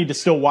me, and I need to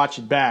still watch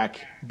it back,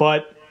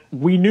 but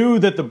we knew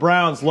that the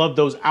Browns loved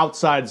those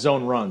outside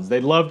zone runs.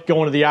 They loved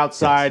going to the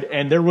outside,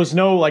 and there was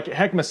no, like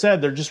Heckma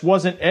said, there just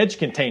wasn't edge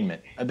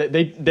containment.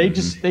 They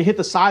hit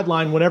the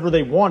sideline whenever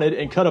they wanted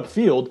and cut up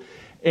field.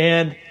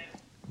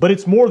 But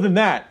it's more than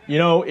that.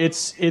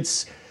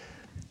 It's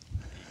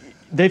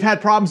they've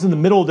had problems in the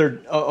middle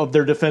of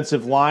their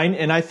defensive line,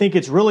 and I think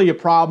it's really a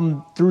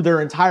problem through their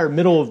entire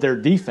middle of their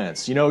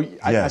defense.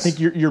 I think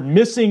you're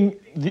missing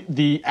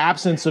the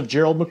absence of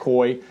Gerald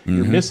McCoy. Mm-hmm.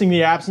 You're missing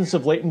the absence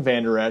of Leighton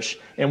Vander Esch,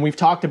 and we've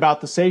talked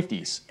about the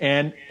safeties.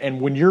 And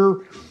when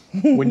you're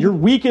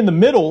weak in the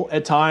middle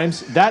at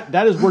times,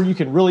 that is where you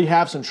can really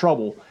have some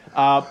trouble.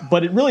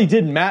 But it really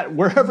didn't matter.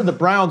 Wherever the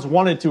Browns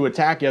wanted to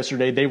attack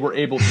yesterday, they were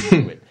able to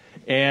do it.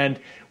 And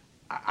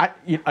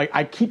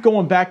I keep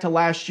going back to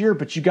last year,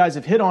 but you guys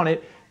have hit on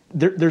it.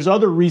 There's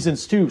other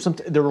reasons, too.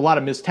 There were a lot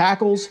of missed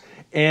tackles,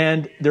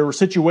 and there were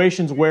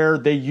situations where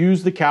they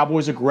used the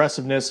Cowboys'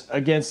 aggressiveness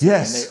against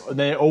them. And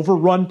they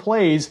overrun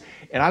plays,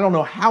 and I don't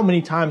know how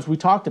many times we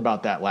talked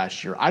about that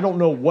last year. I don't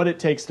know what it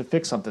takes to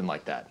fix something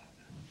like that.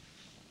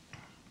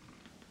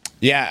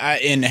 Yeah,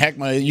 and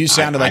Heckma, you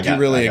sounded like you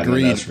really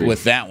agreed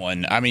with that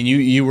one. I mean,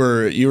 you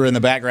were in the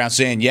background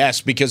saying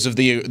yes because of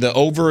the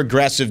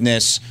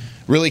over-aggressiveness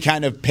really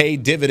kind of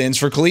paid dividends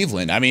for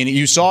Cleveland. I mean,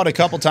 you saw it a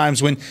couple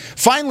times when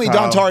finally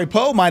Dontari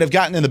Poe might have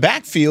gotten in the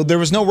backfield. There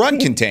was no run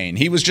contain.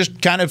 He was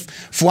just kind of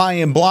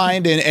flying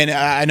blind, and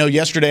I know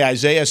yesterday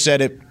Isaiah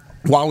said it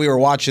while we were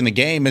watching the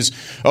game is,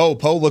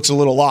 Poe looks a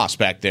little lost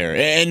back there.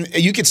 And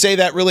you could say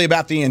that really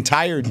about the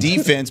entire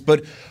defense,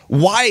 but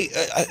why?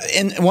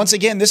 And once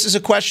again, this is a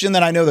question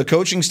that I know the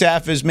coaching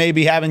staff is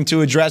maybe having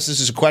to address. This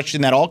is a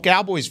question that all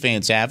Cowboys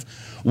fans have.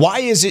 Why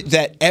is it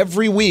that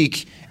every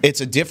week it's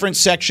a different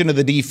section of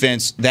the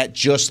defense that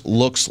just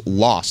looks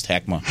lost,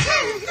 Heckma?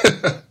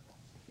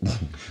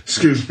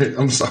 Excuse me.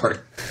 I'm sorry.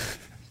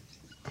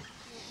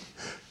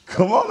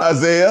 Come on,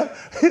 Isaiah.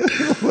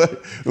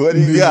 What do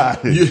you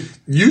got?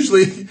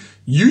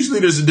 Usually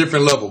there's a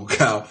different level,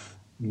 Kyle.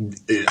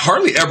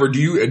 Hardly ever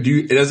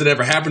does it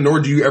ever happen, nor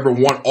do you ever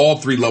want all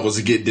three levels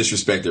to get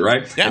disrespected,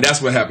 right? Yeah. And that's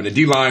what happened. The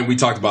D-line, we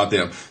talked about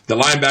them. The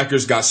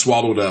linebackers got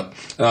swallowed up.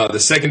 The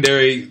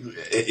secondary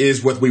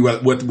is what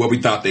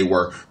we thought they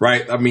were,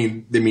 right? I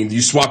mean,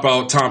 you swap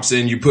out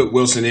Thompson, you put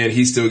Wilson in,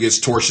 he still gets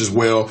torched as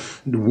well.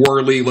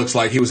 Worley looks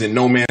like he was in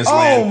no man's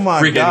land. Oh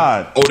my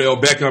God! Odell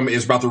Beckham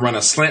is about to run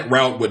a slant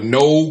route with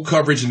no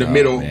coverage in the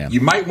middle. Man.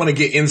 You might want to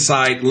get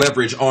inside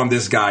leverage on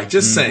this guy.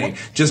 Just saying,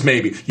 just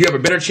maybe. You have a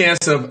better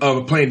chance of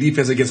playing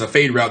defense against a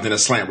fade route than a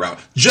slant route.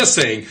 Just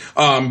saying.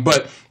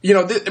 But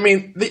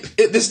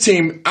this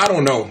team, I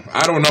don't know.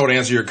 I don't know to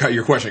answer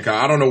your question,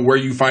 Kyle. I don't know where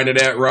you find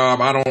it at, Rob.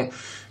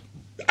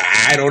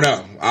 I don't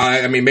know.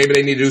 I mean, maybe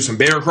they need to do some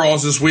bear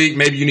crawls this week.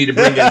 Maybe you need to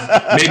bring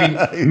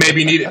in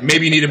maybe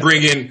you need to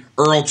bring in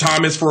Earl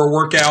Thomas for a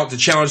workout to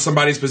challenge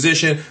somebody's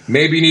position.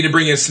 Maybe you need to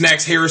bring in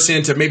Snacks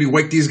Harrison to maybe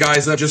wake these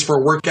guys up just for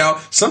a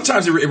workout.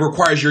 Sometimes it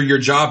requires your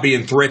job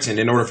being threatened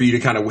in order for you to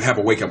kind of have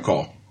a wake up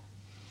call.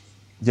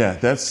 Yeah,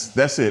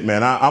 that's it,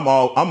 man. I'm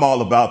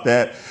all about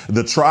that.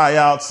 The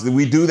tryouts,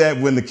 we do that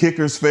when the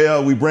kickers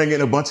fail. We bring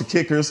in a bunch of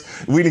kickers.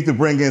 We need to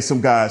bring in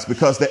some guys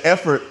because the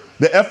effort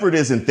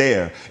isn't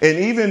there. And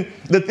even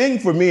the thing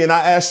for me, and I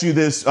asked you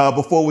this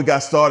before we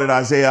got started,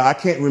 Isaiah, I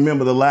can't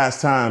remember the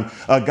last time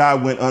a guy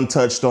went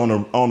untouched on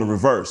a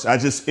reverse.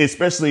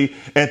 Especially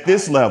at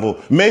this level,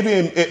 maybe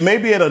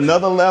at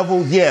another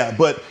level, yeah,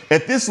 but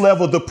at this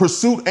level, the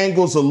pursuit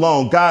angles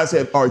alone, guys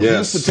are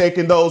used to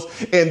taking those,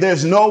 and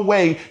there's no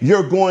way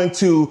you're going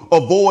to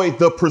avoid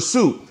the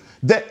pursuit.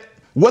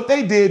 What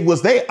they did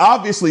was they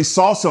obviously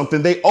saw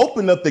something. They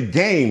opened up the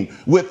game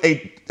with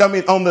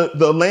on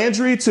the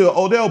Landry to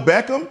Odell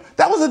Beckham,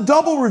 that was a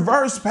double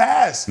reverse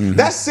pass. Mm-hmm.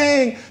 That's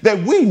saying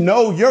that we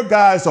know your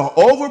guys are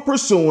over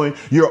pursuing,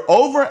 you're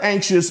over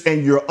anxious,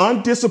 and you're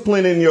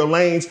undisciplined in your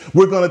lanes.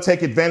 We're going to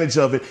take advantage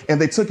of it.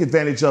 And they took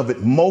advantage of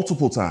it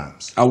multiple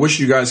times. I wish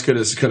you guys could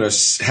have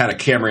had a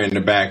camera in the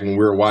back when we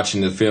were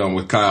watching the film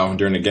with Kyle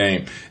during the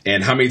game.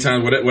 And how many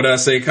times, what did I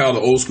say, Kyle?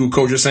 The old school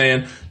coach is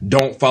saying,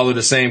 don't follow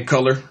the same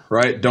color,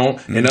 right? Don't.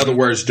 Mm-hmm. In other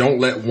words, don't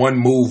let one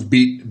move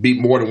beat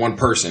more than one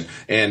person.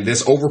 And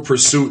this over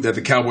pursuit that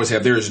the Cowboys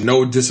have, there is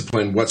no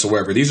discipline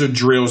whatsoever. These are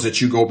drills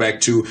that you go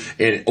back to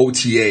in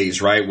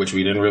OTAs, right, which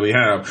we didn't really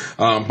have.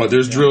 But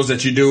there's drills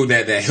that you do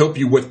that help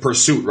you with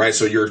pursuit, right?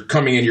 So you're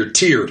coming in, you're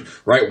tiered,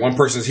 right? One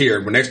person's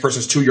here, the next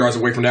person's 2 yards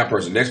away from that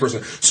person, next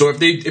person. So if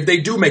they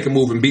do make a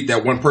move and beat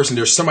that one person,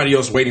 there's somebody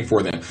else waiting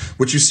for them.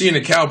 What you see in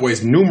the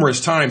Cowboys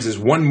numerous times is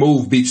one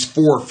move beats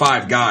 4 or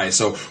 5 guys.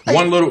 So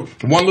one little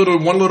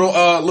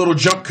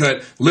jump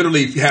cut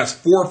literally has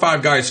 4 or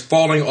 5 guys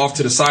falling off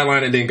to the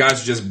sideline, and then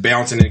guys are just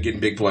bouncing and getting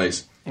big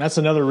plays. That's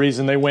another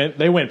reason they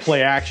went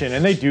play action,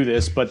 and they do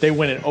this, but they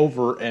went it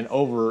over and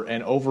over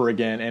and over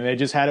again, and they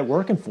just had it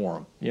working for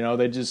them. You know,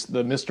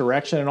 the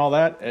misdirection and all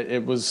that.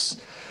 It was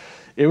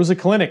a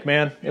clinic,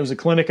 man. It was a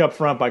clinic up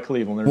front by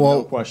Cleveland. There's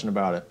no question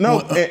about it.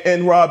 No,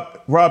 and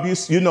Rob,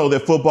 you know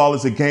that football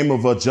is a game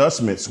of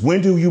adjustments.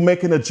 When do you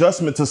make an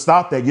adjustment to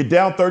stop that? You're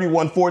down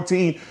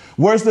 31-14.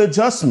 Where's the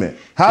adjustment?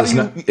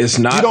 It's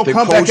not you don't the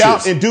come coaches. back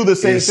out and do the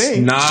same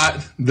thing. It's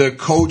not the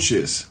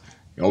coaches.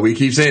 We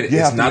keep saying it.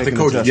 It's not the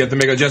coaches. You have to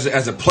make an adjustment.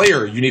 As a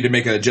player, you need to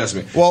make an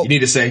adjustment. You need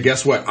to say,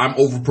 guess what? I'm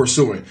over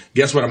pursuing.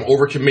 Guess what? I'm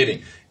over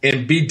committing.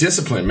 And be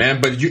disciplined,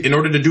 man. But in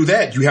order to do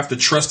that, you have to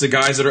trust the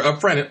guys that are up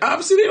front. And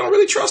obviously, they don't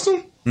really trust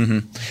them.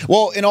 Mm-hmm.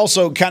 Well, and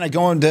also kind of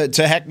going to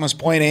Heckma's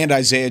point and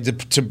Isaiah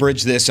to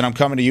bridge this, and I'm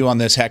coming to you on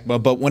this,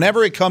 Heckma, but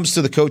whenever it comes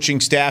to the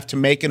coaching staff to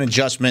make an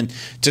adjustment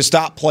to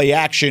stop play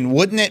action,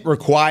 wouldn't it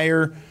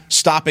require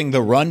stopping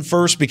the run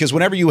first? Because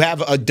whenever you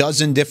have a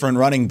dozen different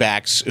running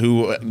backs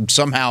who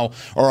somehow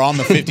are on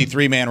the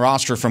 53-man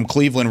roster from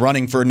Cleveland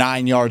running for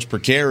 9 yards per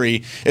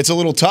carry, it's a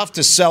little tough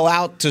to sell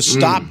out to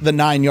stop the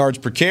 9 yards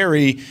per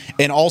carry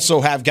and also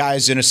have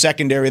guys in a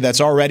secondary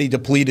that's already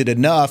depleted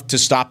enough to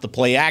stop the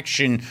play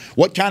action.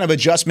 What kind of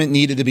adjustment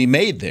needed to be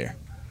made there?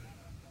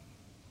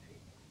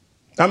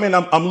 I mean,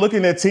 I'm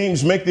looking at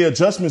teams make the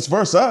adjustments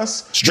versus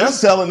us. They're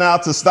selling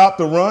out to stop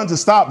the run, to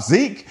stop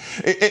Zeke,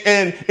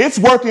 and it's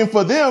working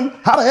for them.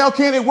 How the hell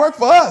can it work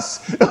for us?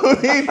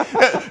 I mean,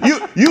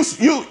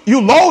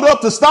 you load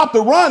up to stop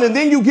the run, and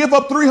then you give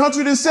up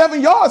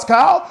 307 yards,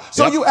 Kyle.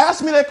 So you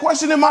asked me that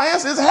question, and my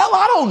answer is, hell,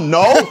 I don't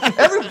know.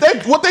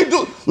 What they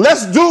do,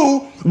 let's do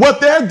what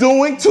they're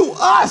doing to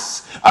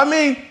us. I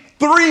mean,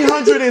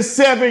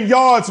 307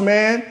 yards,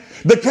 man.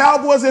 The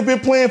Cowboys have been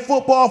playing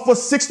football for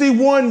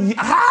 61.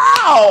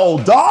 How,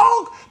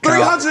 dog?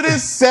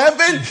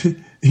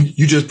 307?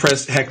 You just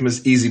pressed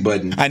Heckma's easy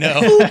button. I know.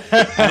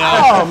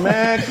 Oh,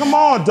 man. Come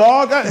on,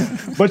 dog.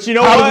 But you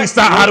know how what? Do we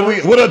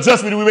stop? What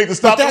adjustment do we make to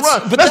stop the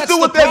run? Let's do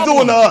what they're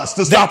doing to us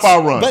to stop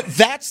our run. But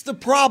that's the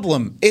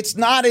problem. It's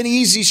not an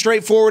easy,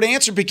 straightforward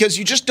answer because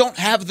you just don't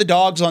have the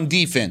dogs on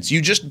defense.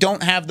 You just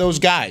don't have those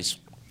guys.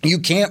 You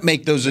can't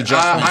make those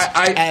adjustments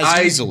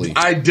as easily.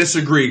 I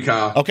disagree,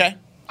 Kyle. Okay.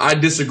 I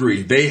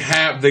disagree. They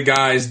have the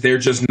guys. They're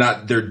just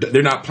not.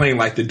 They're not playing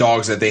like the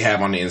dogs that they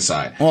have on the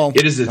inside. Well,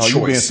 it is a choice.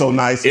 You being so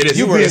nice. It is.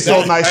 You being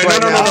so nice right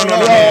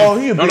now.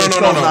 You being so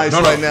nice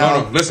right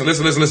now.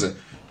 Listen.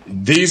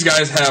 These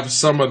guys have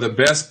some of the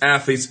best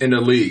athletes in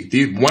the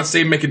league. Once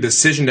they make a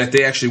decision that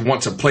they actually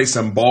want to play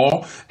some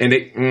ball, and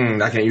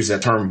I can't use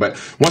that term, but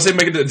once they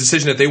make a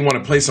decision that they want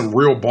to play some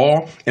real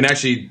ball and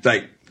actually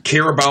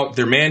care about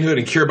their manhood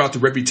and care about the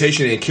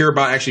reputation and care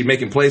about actually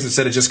making plays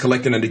instead of just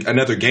collecting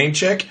another game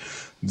check,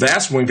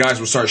 that's when guys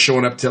will start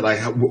showing up to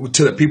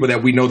the people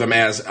that we know them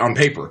as on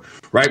paper,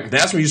 right?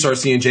 That's when you start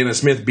seeing Jalen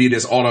Smith be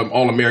this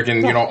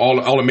all-American,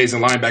 all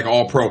amazing linebacker,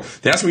 all-pro.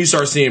 That's when you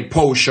start seeing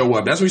Poe show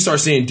up. That's when you start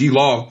seeing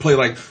D-Law play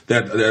like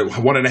that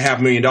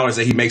 $1.5 million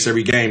that he makes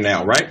every game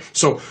now, right?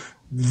 So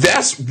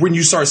that's when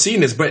you start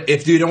seeing this. But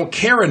if you don't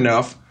care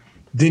enough,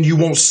 then you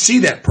won't see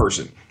that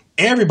person.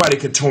 everybody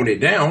could tone it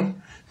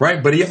down,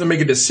 right? But you have to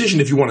make a decision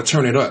if you want to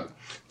turn it up.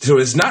 So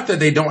it's not that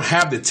they don't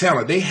have the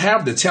talent. They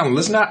have the talent.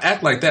 Let's not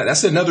act like that.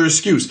 That's another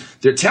excuse.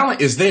 Their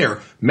talent is there.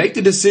 Make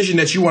the decision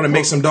that you want to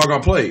make some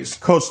doggone plays.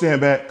 Coach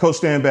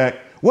Stanback,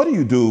 what do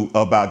you do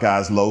about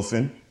guys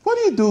loafing? What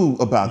do you do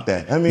about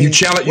that? I mean, you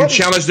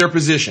challenge their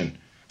position.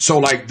 So,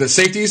 like the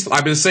safeties,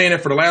 I've been saying it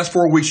for the last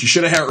 4 weeks. You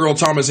should have had Earl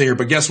Thomas in here,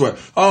 but guess what?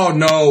 Oh,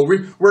 no,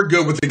 we're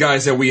good with the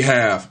guys that we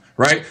have,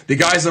 right? The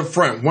guys up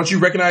front. Once you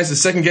recognize the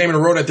second game in a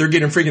row that they're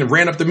getting freaking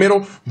ran up the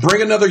middle,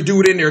 bring another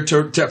dude in there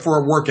for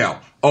a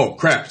workout. Oh,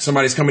 crap,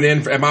 somebody's coming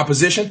in at my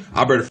position.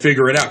 I better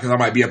figure it out because I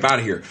might be up out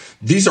of here.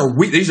 These are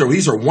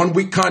 1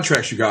 week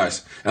contracts, you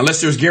guys.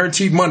 Unless there's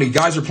guaranteed money,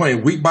 guys are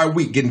playing week by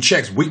week, getting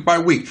checks week by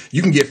week.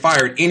 You can get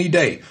fired any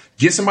day.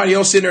 Get somebody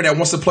else in there that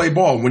wants to play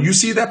ball. When you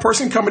see that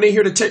person coming in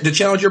here to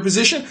challenge your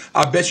position,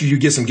 I bet you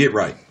get some get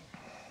right.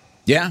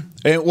 Yeah.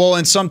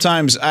 And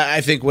sometimes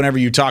I think whenever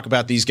you talk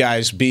about these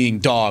guys being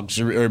dogs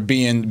or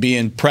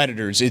being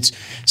predators, it's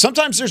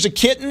sometimes there's a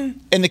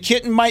kitten and the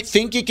kitten might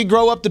think it could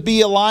grow up to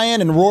be a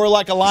lion and roar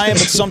like a lion,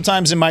 but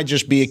sometimes it might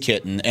just be a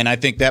kitten. And I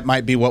think that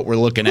might be what we're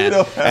looking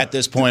at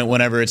this point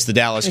whenever it's the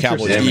Dallas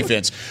Cowboys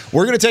defense.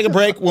 We're going to take a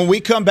break. When we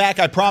come back,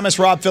 I promise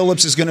Rob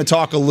Phillips is going to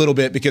talk a little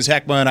bit because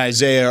Heckma and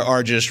Isaiah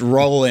are just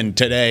rolling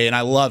today, and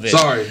I love it.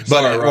 Sorry,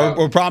 Rob.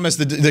 We're promised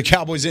the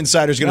Cowboys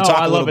insider is going to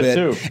talk a little bit.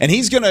 Too. And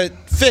he's going to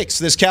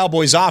fix this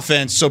Cowboys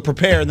offense, so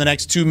prepare in the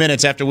next 2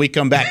 minutes after we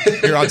come back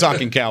here on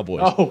Talking Cowboys.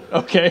 Oh,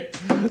 okay.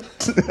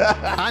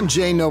 I'm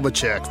Jay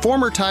Novacek,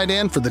 former tight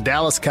end for the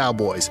Dallas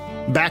Cowboys.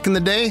 Back in the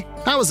day,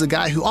 I was the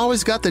guy who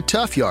always got the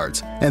tough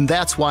yards, and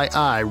that's why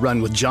I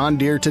run with John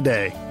Deere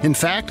today. In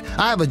fact,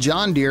 I have a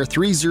John Deere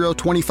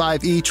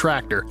 3025E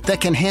tractor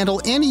that can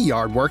handle any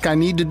yard work I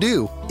need to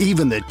do,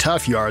 even the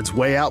tough yards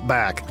way out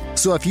back.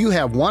 So if you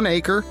have 1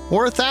 acre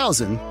or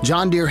 1,000,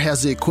 John Deere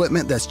has the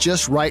equipment that's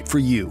just right for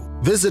you.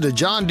 Visit a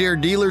John Deere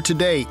dealer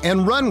today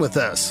and run with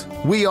us.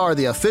 We are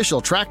the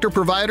official tractor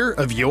provider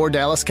of your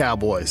Dallas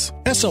Cowboys.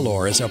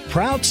 Essilor is a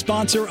proud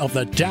sponsor of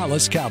the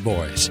Dallas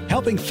Cowboys,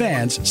 helping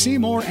fans see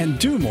more and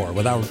do more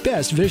with our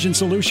best vision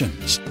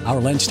solutions.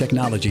 Our lens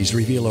technologies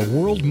reveal a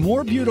world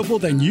more beautiful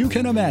than you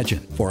can imagine.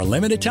 For a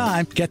limited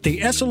time, get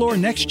the Essilor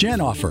Next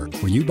Gen offer.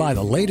 When you buy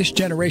the latest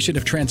generation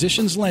of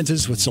Transitions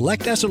lenses with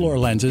select Essilor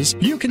lenses,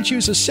 you can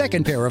choose a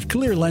second pair of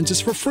clear lenses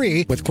for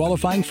free with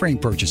qualifying frame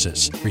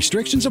purchases.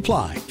 Restrictions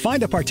apply. Find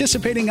a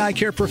participating eye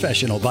care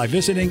professional by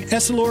visiting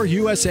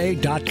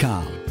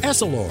EssilorUSA.com.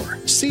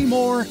 Essilor. See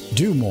more,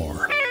 do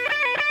more.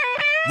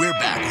 We're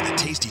back with a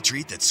tasty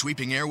treat that's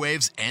sweeping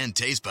airwaves and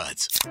taste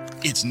buds.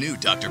 It's new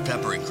Dr.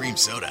 Pepper and Cream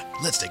Soda.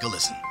 Let's take a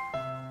listen.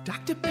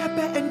 Dr.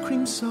 Pepper and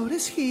Cream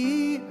Soda's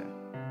here.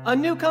 A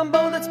new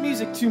combo that's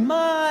music to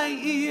my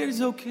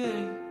ears,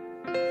 okay.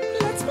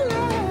 Let's play.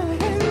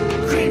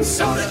 Cream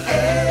Soda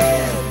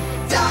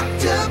and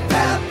Dr.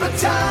 Pepper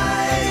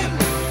time.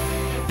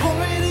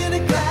 Pour it in a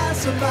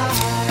glass of ice.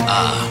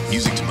 Ah,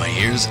 music to my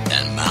ears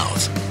and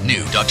mouth.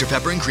 New Dr.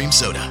 Pepper and Cream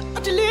Soda.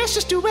 A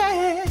delicious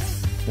duet.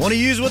 Want to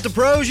use what the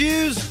pros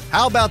use?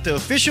 How about the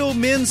official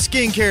men's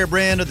skincare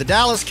brand of the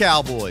Dallas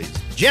Cowboys,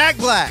 Jack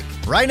Black?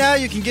 Right now,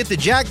 you can get the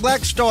Jack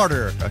Black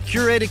Starter, a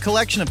curated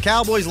collection of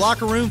Cowboys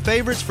locker room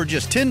favorites for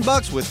just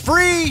 $10 with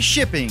free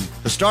shipping.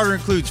 The starter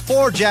includes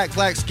 4 Jack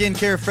Black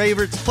skincare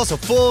favorites, plus a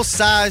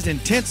full-sized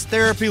intense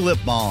therapy lip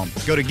balm.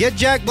 Go to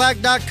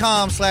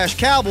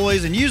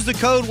getjackblack.com/Cowboys and use the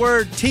code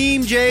word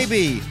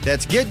TEAMJB.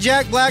 That's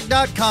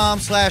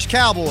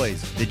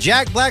getjackblack.com/Cowboys. The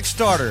Jack Black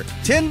Starter,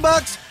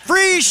 $10,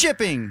 free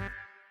shipping.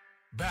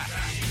 Back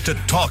to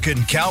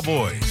Talking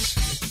Cowboys.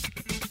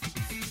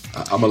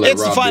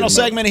 It's the final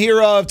segment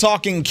here of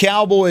Talking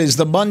Cowboys,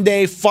 the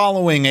Monday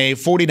following a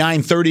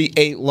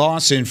 49-38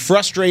 loss in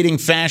frustrating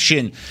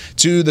fashion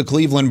to the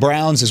Cleveland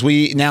Browns as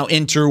we now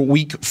enter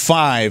Week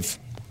 5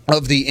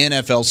 of the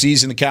NFL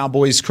season. The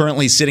Cowboys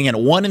currently sitting at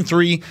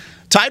 1-3,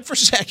 tied for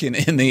second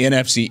in the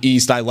NFC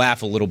East. I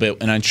laugh a little bit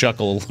and I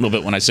chuckle a little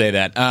bit when I say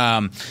that.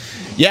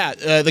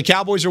 The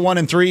Cowboys are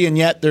 1-3, and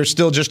yet they're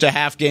still just a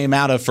half game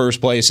out of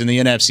first place in the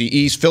NFC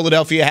East.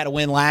 Philadelphia had a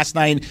win last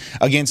night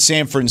against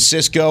San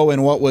Francisco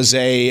in what was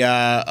a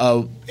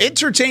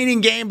entertaining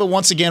game, but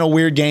once again a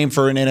weird game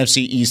for an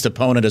NFC East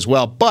opponent as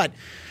well. But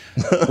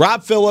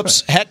Rob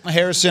Phillips, Heckma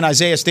Harrison,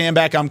 Isaiah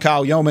Stanback, I'm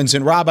Kyle Yeomans.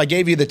 And Rob, I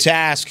gave you the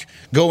task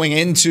going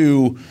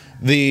into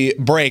the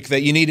break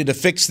that you needed to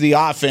fix the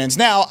offense.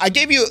 Now, I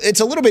gave you, it's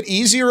a little bit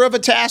easier of a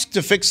task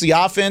to fix the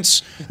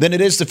offense than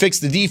it is to fix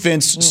the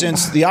defense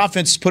since the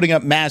offense is putting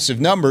up massive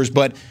numbers.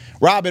 But,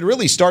 Rob, it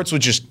really starts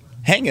with just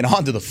hanging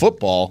on to the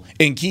football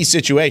in key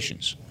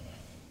situations.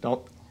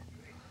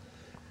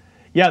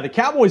 Yeah, the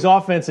Cowboys'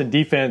 offense and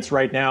defense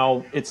right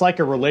now, it's like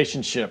a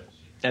relationship.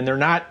 And they're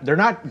not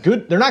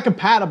good. They're not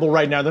compatible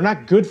right now. They're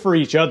not good for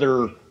each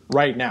other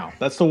right now.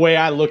 That's the way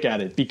I look at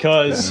it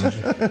because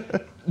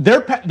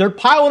they're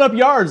piling up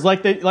yards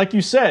like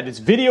you said. It's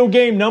video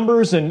game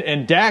numbers.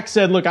 And Dak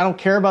said, "Look, I don't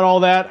care about all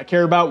that. I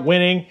care about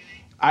winning.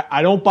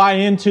 I don't buy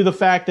into the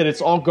fact that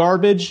it's all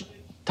garbage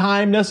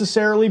time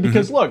necessarily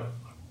because look,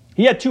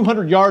 he had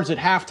 200 yards at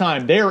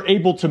halftime. They are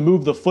able to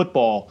move the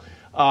football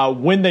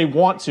when they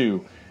want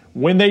to,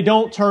 when they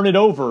don't turn it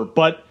over.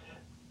 But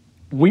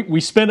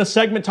we spent a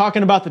segment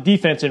talking about the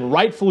defense, and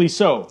rightfully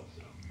so.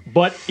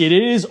 But it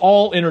is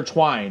all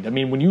intertwined. I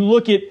mean, when you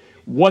look at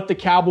what the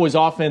Cowboys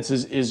offense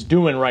is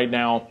doing right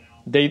now,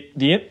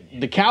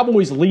 the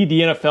Cowboys lead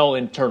the NFL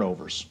in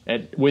turnovers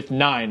with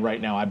 9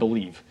 right now, I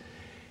believe.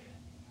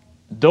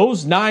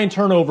 Those 9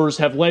 turnovers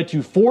have led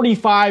to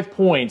 45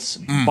 points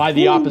by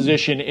the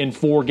opposition in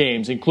 4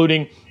 games,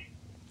 including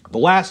the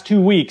last 2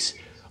 weeks.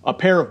 A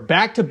pair of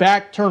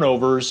back-to-back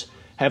turnovers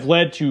have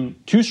led to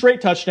 2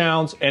 straight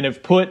touchdowns and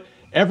have put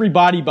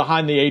everybody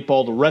behind the 8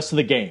 ball the rest of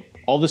the game.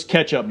 All this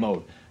catch-up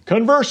mode.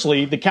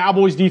 Conversely, the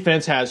Cowboys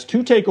defense has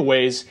 2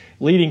 takeaways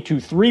leading to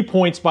 3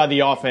 points by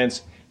the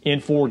offense in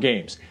 4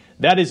 games.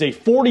 That is a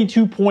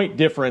 42-point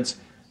difference.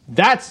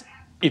 That's,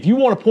 if you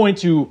want to point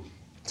to,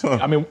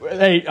 I mean,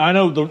 hey, I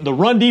know the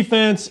run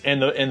defense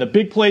and the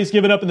big plays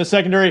given up in the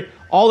secondary,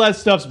 all that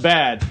stuff's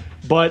bad,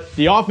 but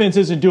the offense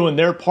isn't doing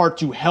their part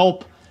to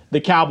help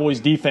the Cowboys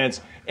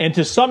defense. And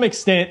to some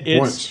extent,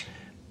 it's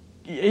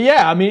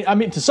yeah. I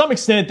mean, to some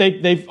extent,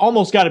 they've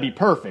almost got to be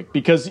perfect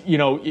because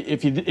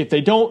if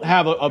they don't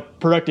have a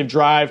productive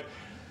drive,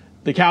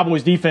 the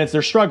Cowboys defense,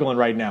 they're struggling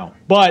right now.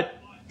 But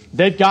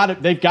they've got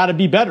to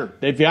be better.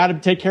 They've got to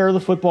take care of the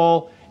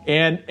football.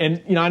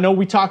 And I know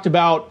we talked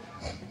about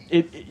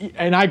it,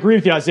 and I agree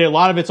with you, Isaiah. A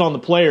lot of it's on the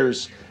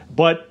players,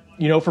 but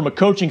from a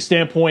coaching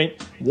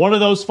standpoint, one of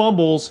those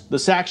fumbles, the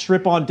sack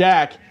strip on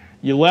Dak,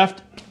 you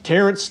left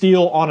Terrence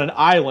Steele on an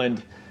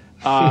island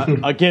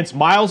against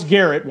Myles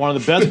Garrett, one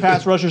of the best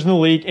pass rushers in the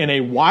league, in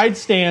a wide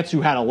stance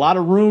who had a lot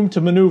of room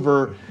to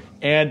maneuver,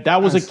 and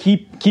that was a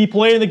key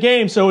play in the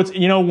game. So it's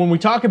when we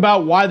talk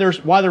about why they're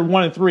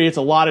 1-3, it's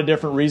a lot of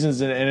different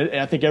reasons, and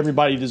I think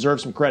everybody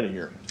deserves some credit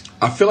here.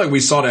 I feel like we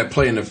saw that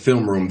play in the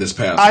film room this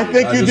past week. I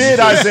think you did,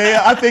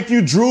 Isaiah. I think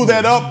you drew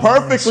that up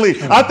perfectly.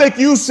 I think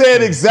you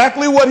said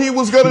exactly what he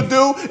was going to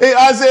do. Hey,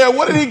 Isaiah,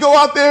 what did he go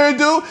out there and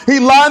do? He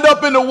lined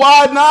up in the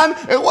wide 9,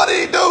 and what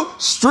did he do?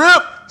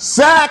 Strip,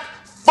 sack,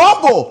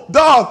 fumble.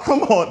 Dog,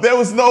 come on. There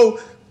was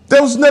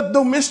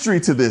no mystery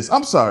to this.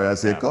 I'm sorry,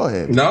 Isaiah. Go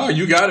ahead. No,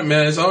 you got it,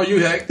 man. It's all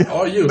you, Heck.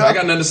 All you. I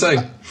got nothing to say.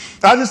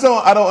 I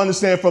don't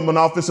understand from an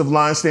offensive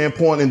line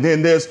standpoint. And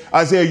then there's,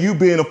 Isaiah, you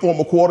being a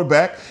former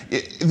quarterback,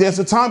 there's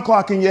a time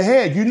clock in your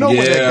head. You know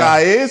where that guy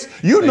is.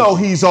 You know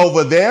he's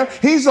over there.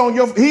 He's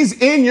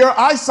in your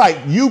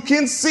eyesight. You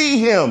can see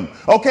him.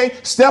 Okay?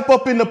 Step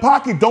up in the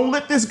pocket. Don't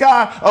let this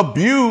guy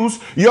abuse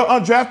your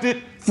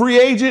undrafted free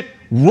agent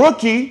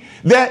rookie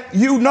that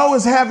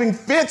is having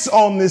fits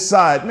on this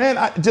side. Man,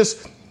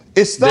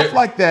 it's stuff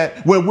like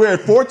that when we're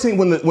at 14,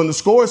 when the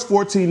score is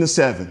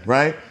 14-7,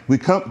 right?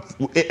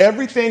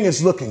 Everything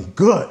is looking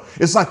good.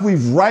 It's like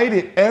we've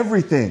righted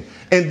everything.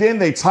 And then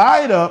they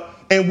tie it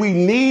up, and we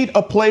need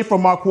a play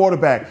from our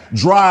quarterback.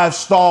 Drive,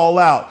 stall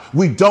out.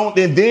 We don't,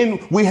 and then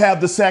we have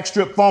the sack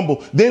strip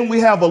fumble. Then we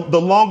have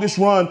the longest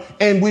run,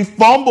 and we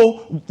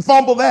fumble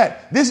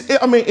that.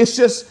 It's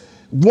just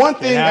one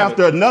thing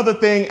after another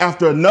thing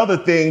after another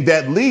thing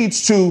that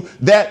leads to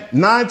that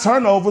 9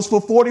 turnovers for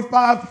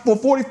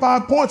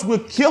 45 points. We're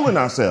killing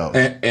ourselves.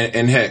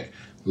 And Heck,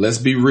 let's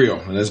be real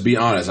and let's be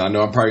honest. I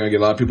know I'm probably gonna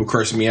get a lot of people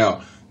cursing me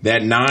out.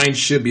 That 9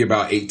 should be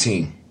about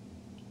 18.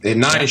 That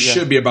 9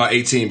 should be about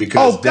 18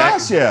 because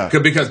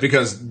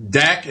because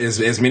Dak,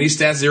 as many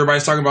stats as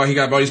everybody's talking about, he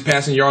got all these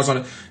passing yards on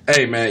it.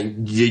 Hey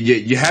man,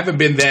 you haven't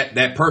been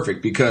that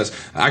perfect because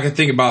I can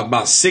think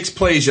about 6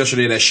 plays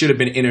yesterday that should have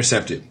been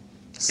intercepted.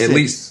 At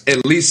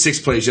least 6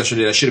 plays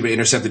yesterday that should have been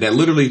intercepted that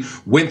literally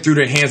went through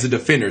the hands of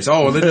defenders.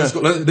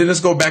 Let's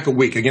go back a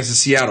week against the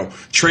Seattle.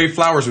 Trey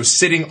Flowers was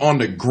sitting on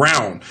the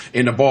ground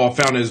and the ball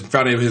found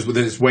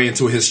his way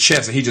into his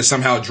chest, and he just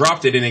somehow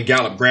dropped it, and then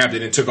Gallup grabbed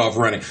it and took off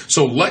running.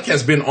 So luck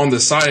has been on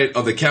the side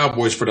of the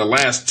Cowboys for the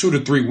last 2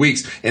 to 3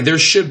 weeks, and there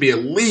should be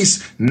at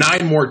least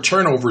 9 more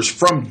turnovers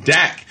from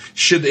Dak.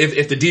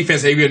 If the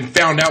defense even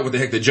found out what the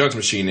heck the jugs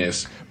machine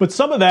is. But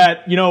some of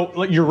that,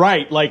 you're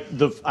right. Like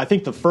I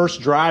think the first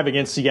drive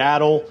against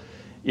Seattle,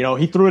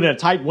 he threw it in a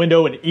tight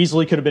window and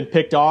easily could have been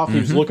picked off. He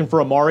was looking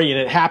for Amari, and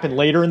it happened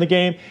later in the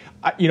game.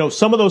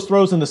 Some of those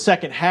throws in the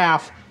second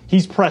half,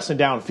 he's pressing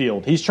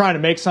downfield. He's trying to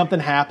make something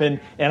happen,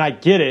 and I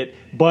get it.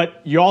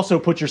 But you also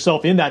put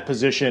yourself in that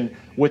position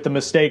with the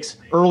mistakes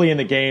early in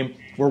the game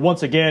where,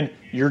 once again,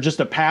 you're just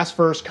a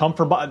pass-first,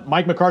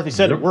 Mike McCarthy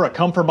said it, we're a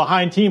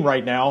come-from-behind team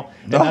right now,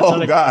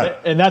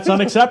 and that's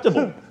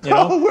unacceptable.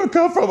 We're a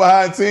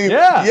come-from-behind team.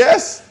 Yeah.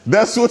 Yes,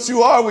 that's what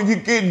you are when you're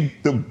getting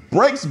the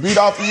brakes beat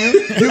off of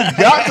you. You've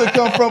got to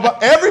come from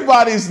 –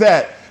 everybody's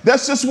that.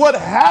 That's just what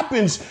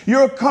happens.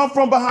 You're a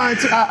come-from-behind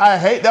team. I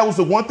hate – that was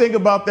the one thing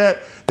about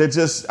that that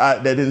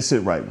didn't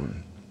sit right with me.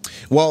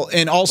 Well,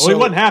 and also... he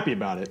wasn't happy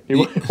about it.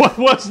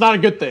 It's not a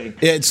good thing.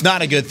 It's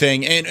not a good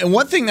thing. And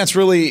one thing that's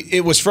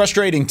it was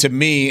frustrating to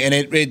me, and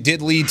it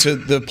did lead to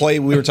the play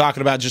we were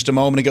talking about just a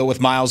moment ago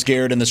with Myles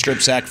Garrett and the strip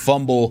sack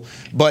fumble,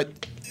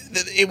 but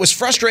it was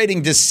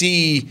frustrating to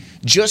see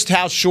just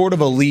how short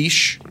of a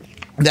leash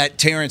that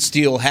Terrence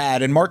Steele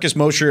had. And Marcus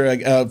Mosher,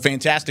 a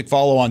fantastic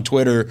follow on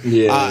Twitter,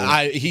 he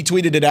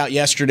tweeted it out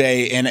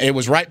yesterday, and it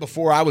was right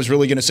before I was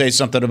really going to say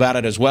something about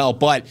it as well.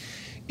 But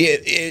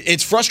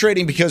it's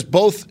frustrating because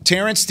both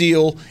Terrence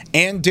Steele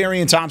and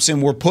Darian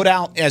Thompson were put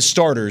out as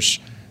starters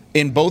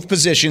in both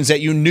positions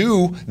that you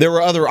knew there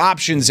were other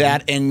options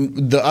at,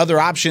 and the other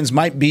options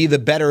might be the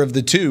better of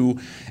the two,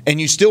 and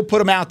you still put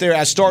them out there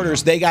as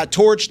starters. They got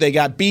torched. They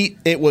got beat.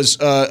 It was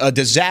a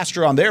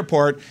disaster on their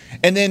part,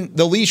 and then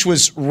the leash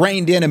was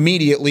reined in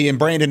immediately, and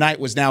Brandon Knight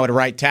was now at a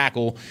right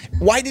tackle.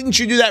 Why didn't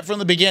you do that from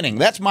the beginning?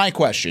 That's my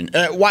question.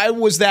 Why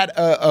was that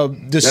a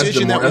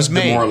decision that was made?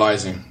 That's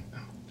demoralizing.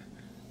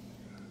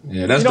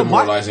 Yeah, that's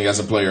demoralizing as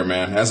a player,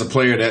 man. As a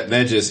player,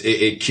 that just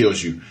it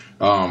kills you.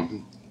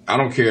 I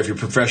don't care if you're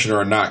professional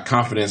or not.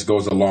 Confidence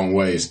goes a long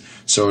ways.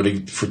 So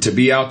to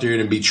be out there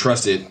and be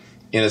trusted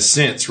in a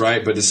sense,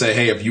 right? But to say,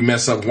 hey, if you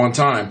mess up one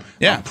time,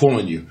 I'm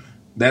pulling you.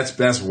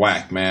 That's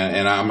whack, man.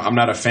 And I'm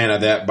not a fan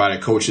of that by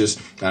the coaches.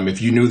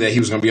 If you knew that he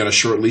was going to be on a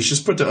short leash,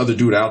 just put the other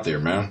dude out there,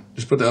 man.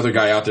 Just put the other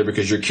guy out there,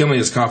 because you're killing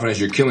his confidence.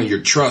 You're killing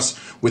your trust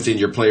within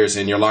your players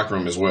and your locker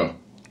room as well.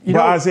 But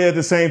Isaiah, at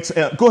the same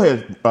time, go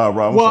ahead,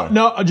 Rob. Well,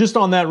 no, just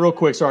on that real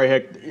quick. Sorry,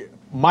 Heck.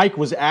 Mike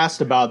was asked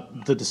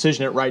about the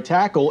decision at right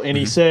tackle, and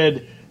he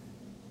said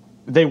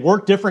they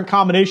worked different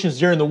combinations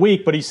during the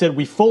week, but he said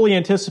we fully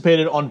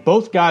anticipated on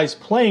both guys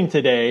playing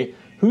today.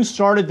 Who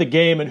started the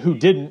game and who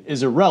didn't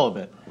is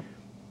irrelevant.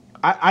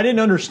 I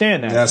didn't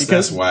understand that.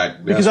 That's whack.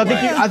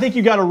 I think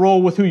you got to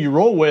roll with who you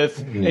roll with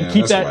and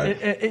keep that.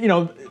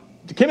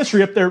 The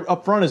chemistry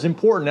up front is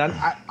important.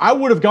 I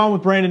would have gone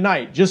with Brandon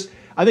Knight.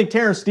 I think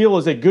Terrence Steele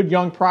is a good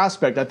young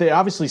prospect. I think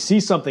obviously see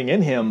something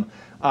in him.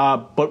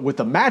 But with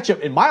the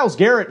matchup, and Myles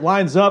Garrett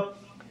lines up,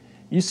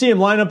 you see him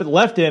line up at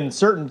left end,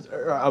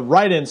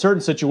 right end,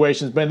 certain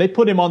situations. Man, they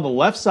put him on the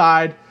left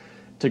side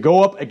to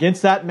go up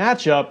against that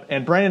matchup,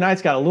 and Brandon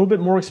Knight's got a little bit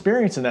more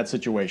experience in that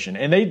situation,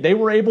 and they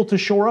were able to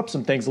shore up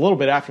some things a little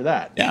bit after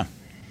that. Yeah.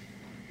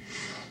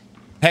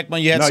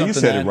 Heckman, you had something. No, you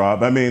said it,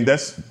 Rob.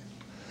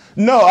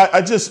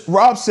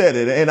 Rob said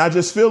it, and I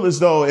just feel as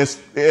though,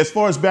 as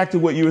far as back to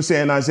what you were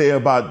saying, Isaiah,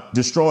 about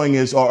destroying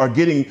his or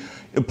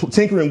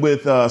tinkering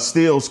with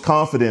Steele's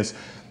confidence.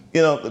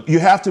 You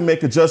have to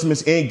make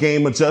adjustments,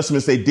 in-game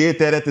adjustments. They did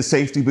that at the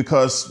safety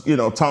because,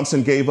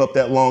 Thompson gave up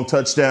that long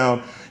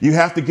touchdown. You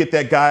have to get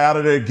that guy out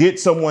of there, get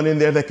someone in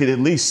there that could at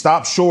least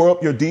shore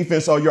up your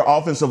defense or your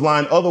offensive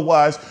line.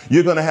 Otherwise,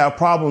 you're going to have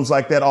problems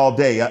like that all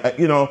day.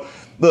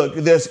 Look,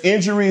 there's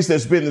injuries.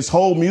 There's been this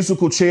whole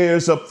musical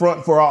chairs up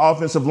front for our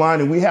offensive line,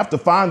 and we have to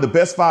find the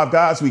best 5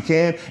 guys we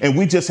can, and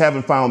we just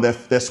haven't found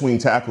that swing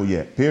tackle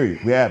yet, period.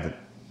 We haven't.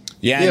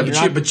 Yeah,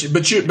 but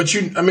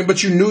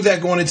you knew that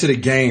going into the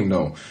game,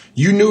 though.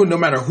 You knew no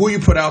matter who you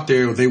put out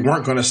there, they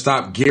weren't going to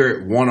stop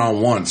Garrett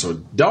one-on-one. So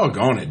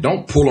doggone it,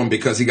 don't pull him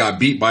because he got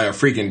beat by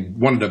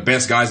one of the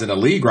best guys in the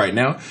league right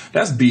now.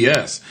 That's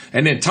BS.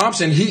 And then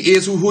Thompson, he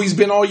is who he's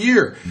been all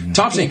year.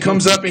 Thompson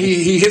comes up and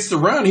he hits the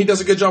run. He does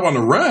a good job on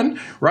the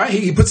run, right?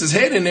 He puts his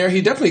head in there.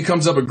 He definitely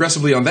comes up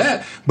aggressively on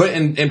that. But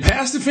in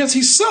pass defense,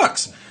 he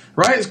sucks.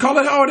 Right? It's call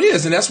it how it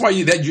is. And that's why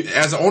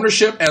as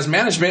ownership, as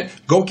management,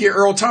 go get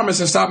Earl Thomas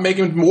and stop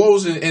making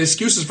woes and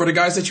excuses for the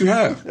guys that you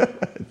have.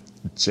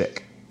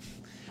 Check.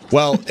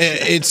 Well,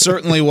 it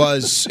certainly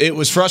was. It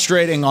was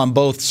frustrating on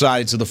both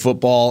sides of the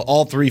football.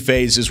 All 3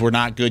 phases were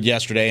not good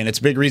yesterday, and it's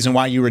a big reason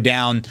why you were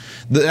down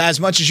as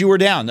much as you were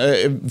down.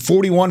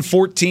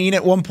 41-14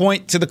 at one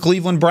point to the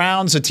Cleveland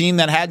Browns, a team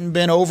that hadn't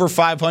been over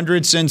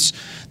 500 since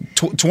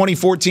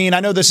 2014.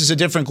 I know this is a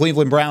different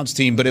Cleveland Browns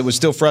team, but it was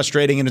still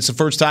frustrating, and it's the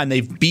first time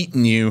they've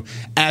beaten you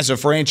as a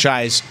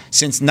franchise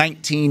since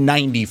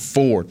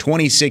 1994,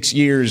 26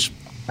 years.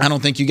 I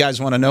don't think you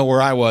guys want to know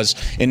where I was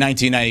in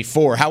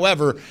 1994.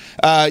 However,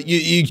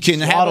 you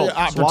can have an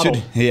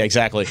opportunity. Yeah,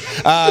 exactly.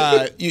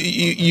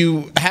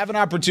 You have an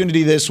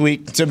opportunity this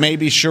week to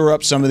maybe shore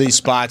up some of these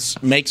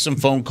spots, make some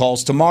phone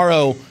calls.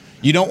 Tomorrow,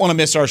 you don't want to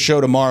miss our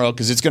show tomorrow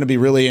because it's going to be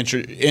really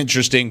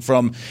interesting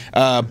from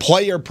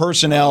player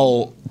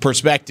personnel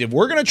perspective.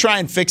 We're going to try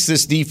and fix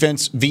this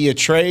defense via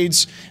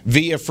trades,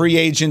 via free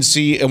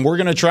agency, and we're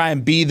going to try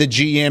and be the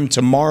GM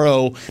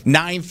tomorrow,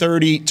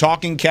 9:30,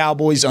 Talking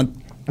Cowboys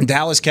on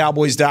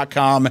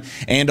DallasCowboys.com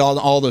and on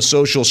all the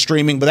social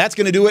streaming. But that's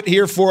going to do it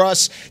here for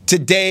us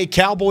today.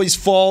 Cowboys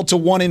fall to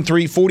 1-3,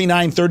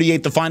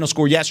 49-38, the final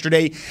score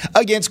yesterday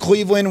against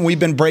Cleveland. We've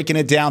been breaking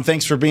it down.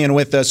 Thanks for being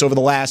with us over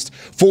the last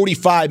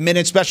 45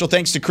 minutes. Special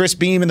thanks to Chris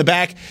Beam in the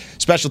back.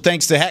 Special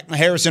thanks to Heckman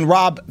Harrison,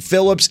 Rob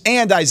Phillips,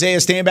 and Isaiah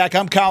Stanback.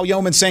 I'm Kyle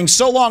Yeoman saying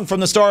so long from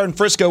the Star in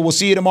Frisco. We'll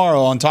see you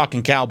tomorrow on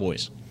Talking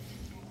Cowboys.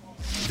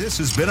 This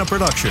has been a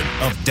production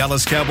of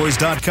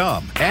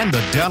DallasCowboys.com and the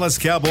Dallas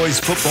Cowboys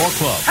Football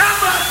Club. How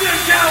about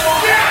this,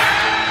 Cowboys? Yeah!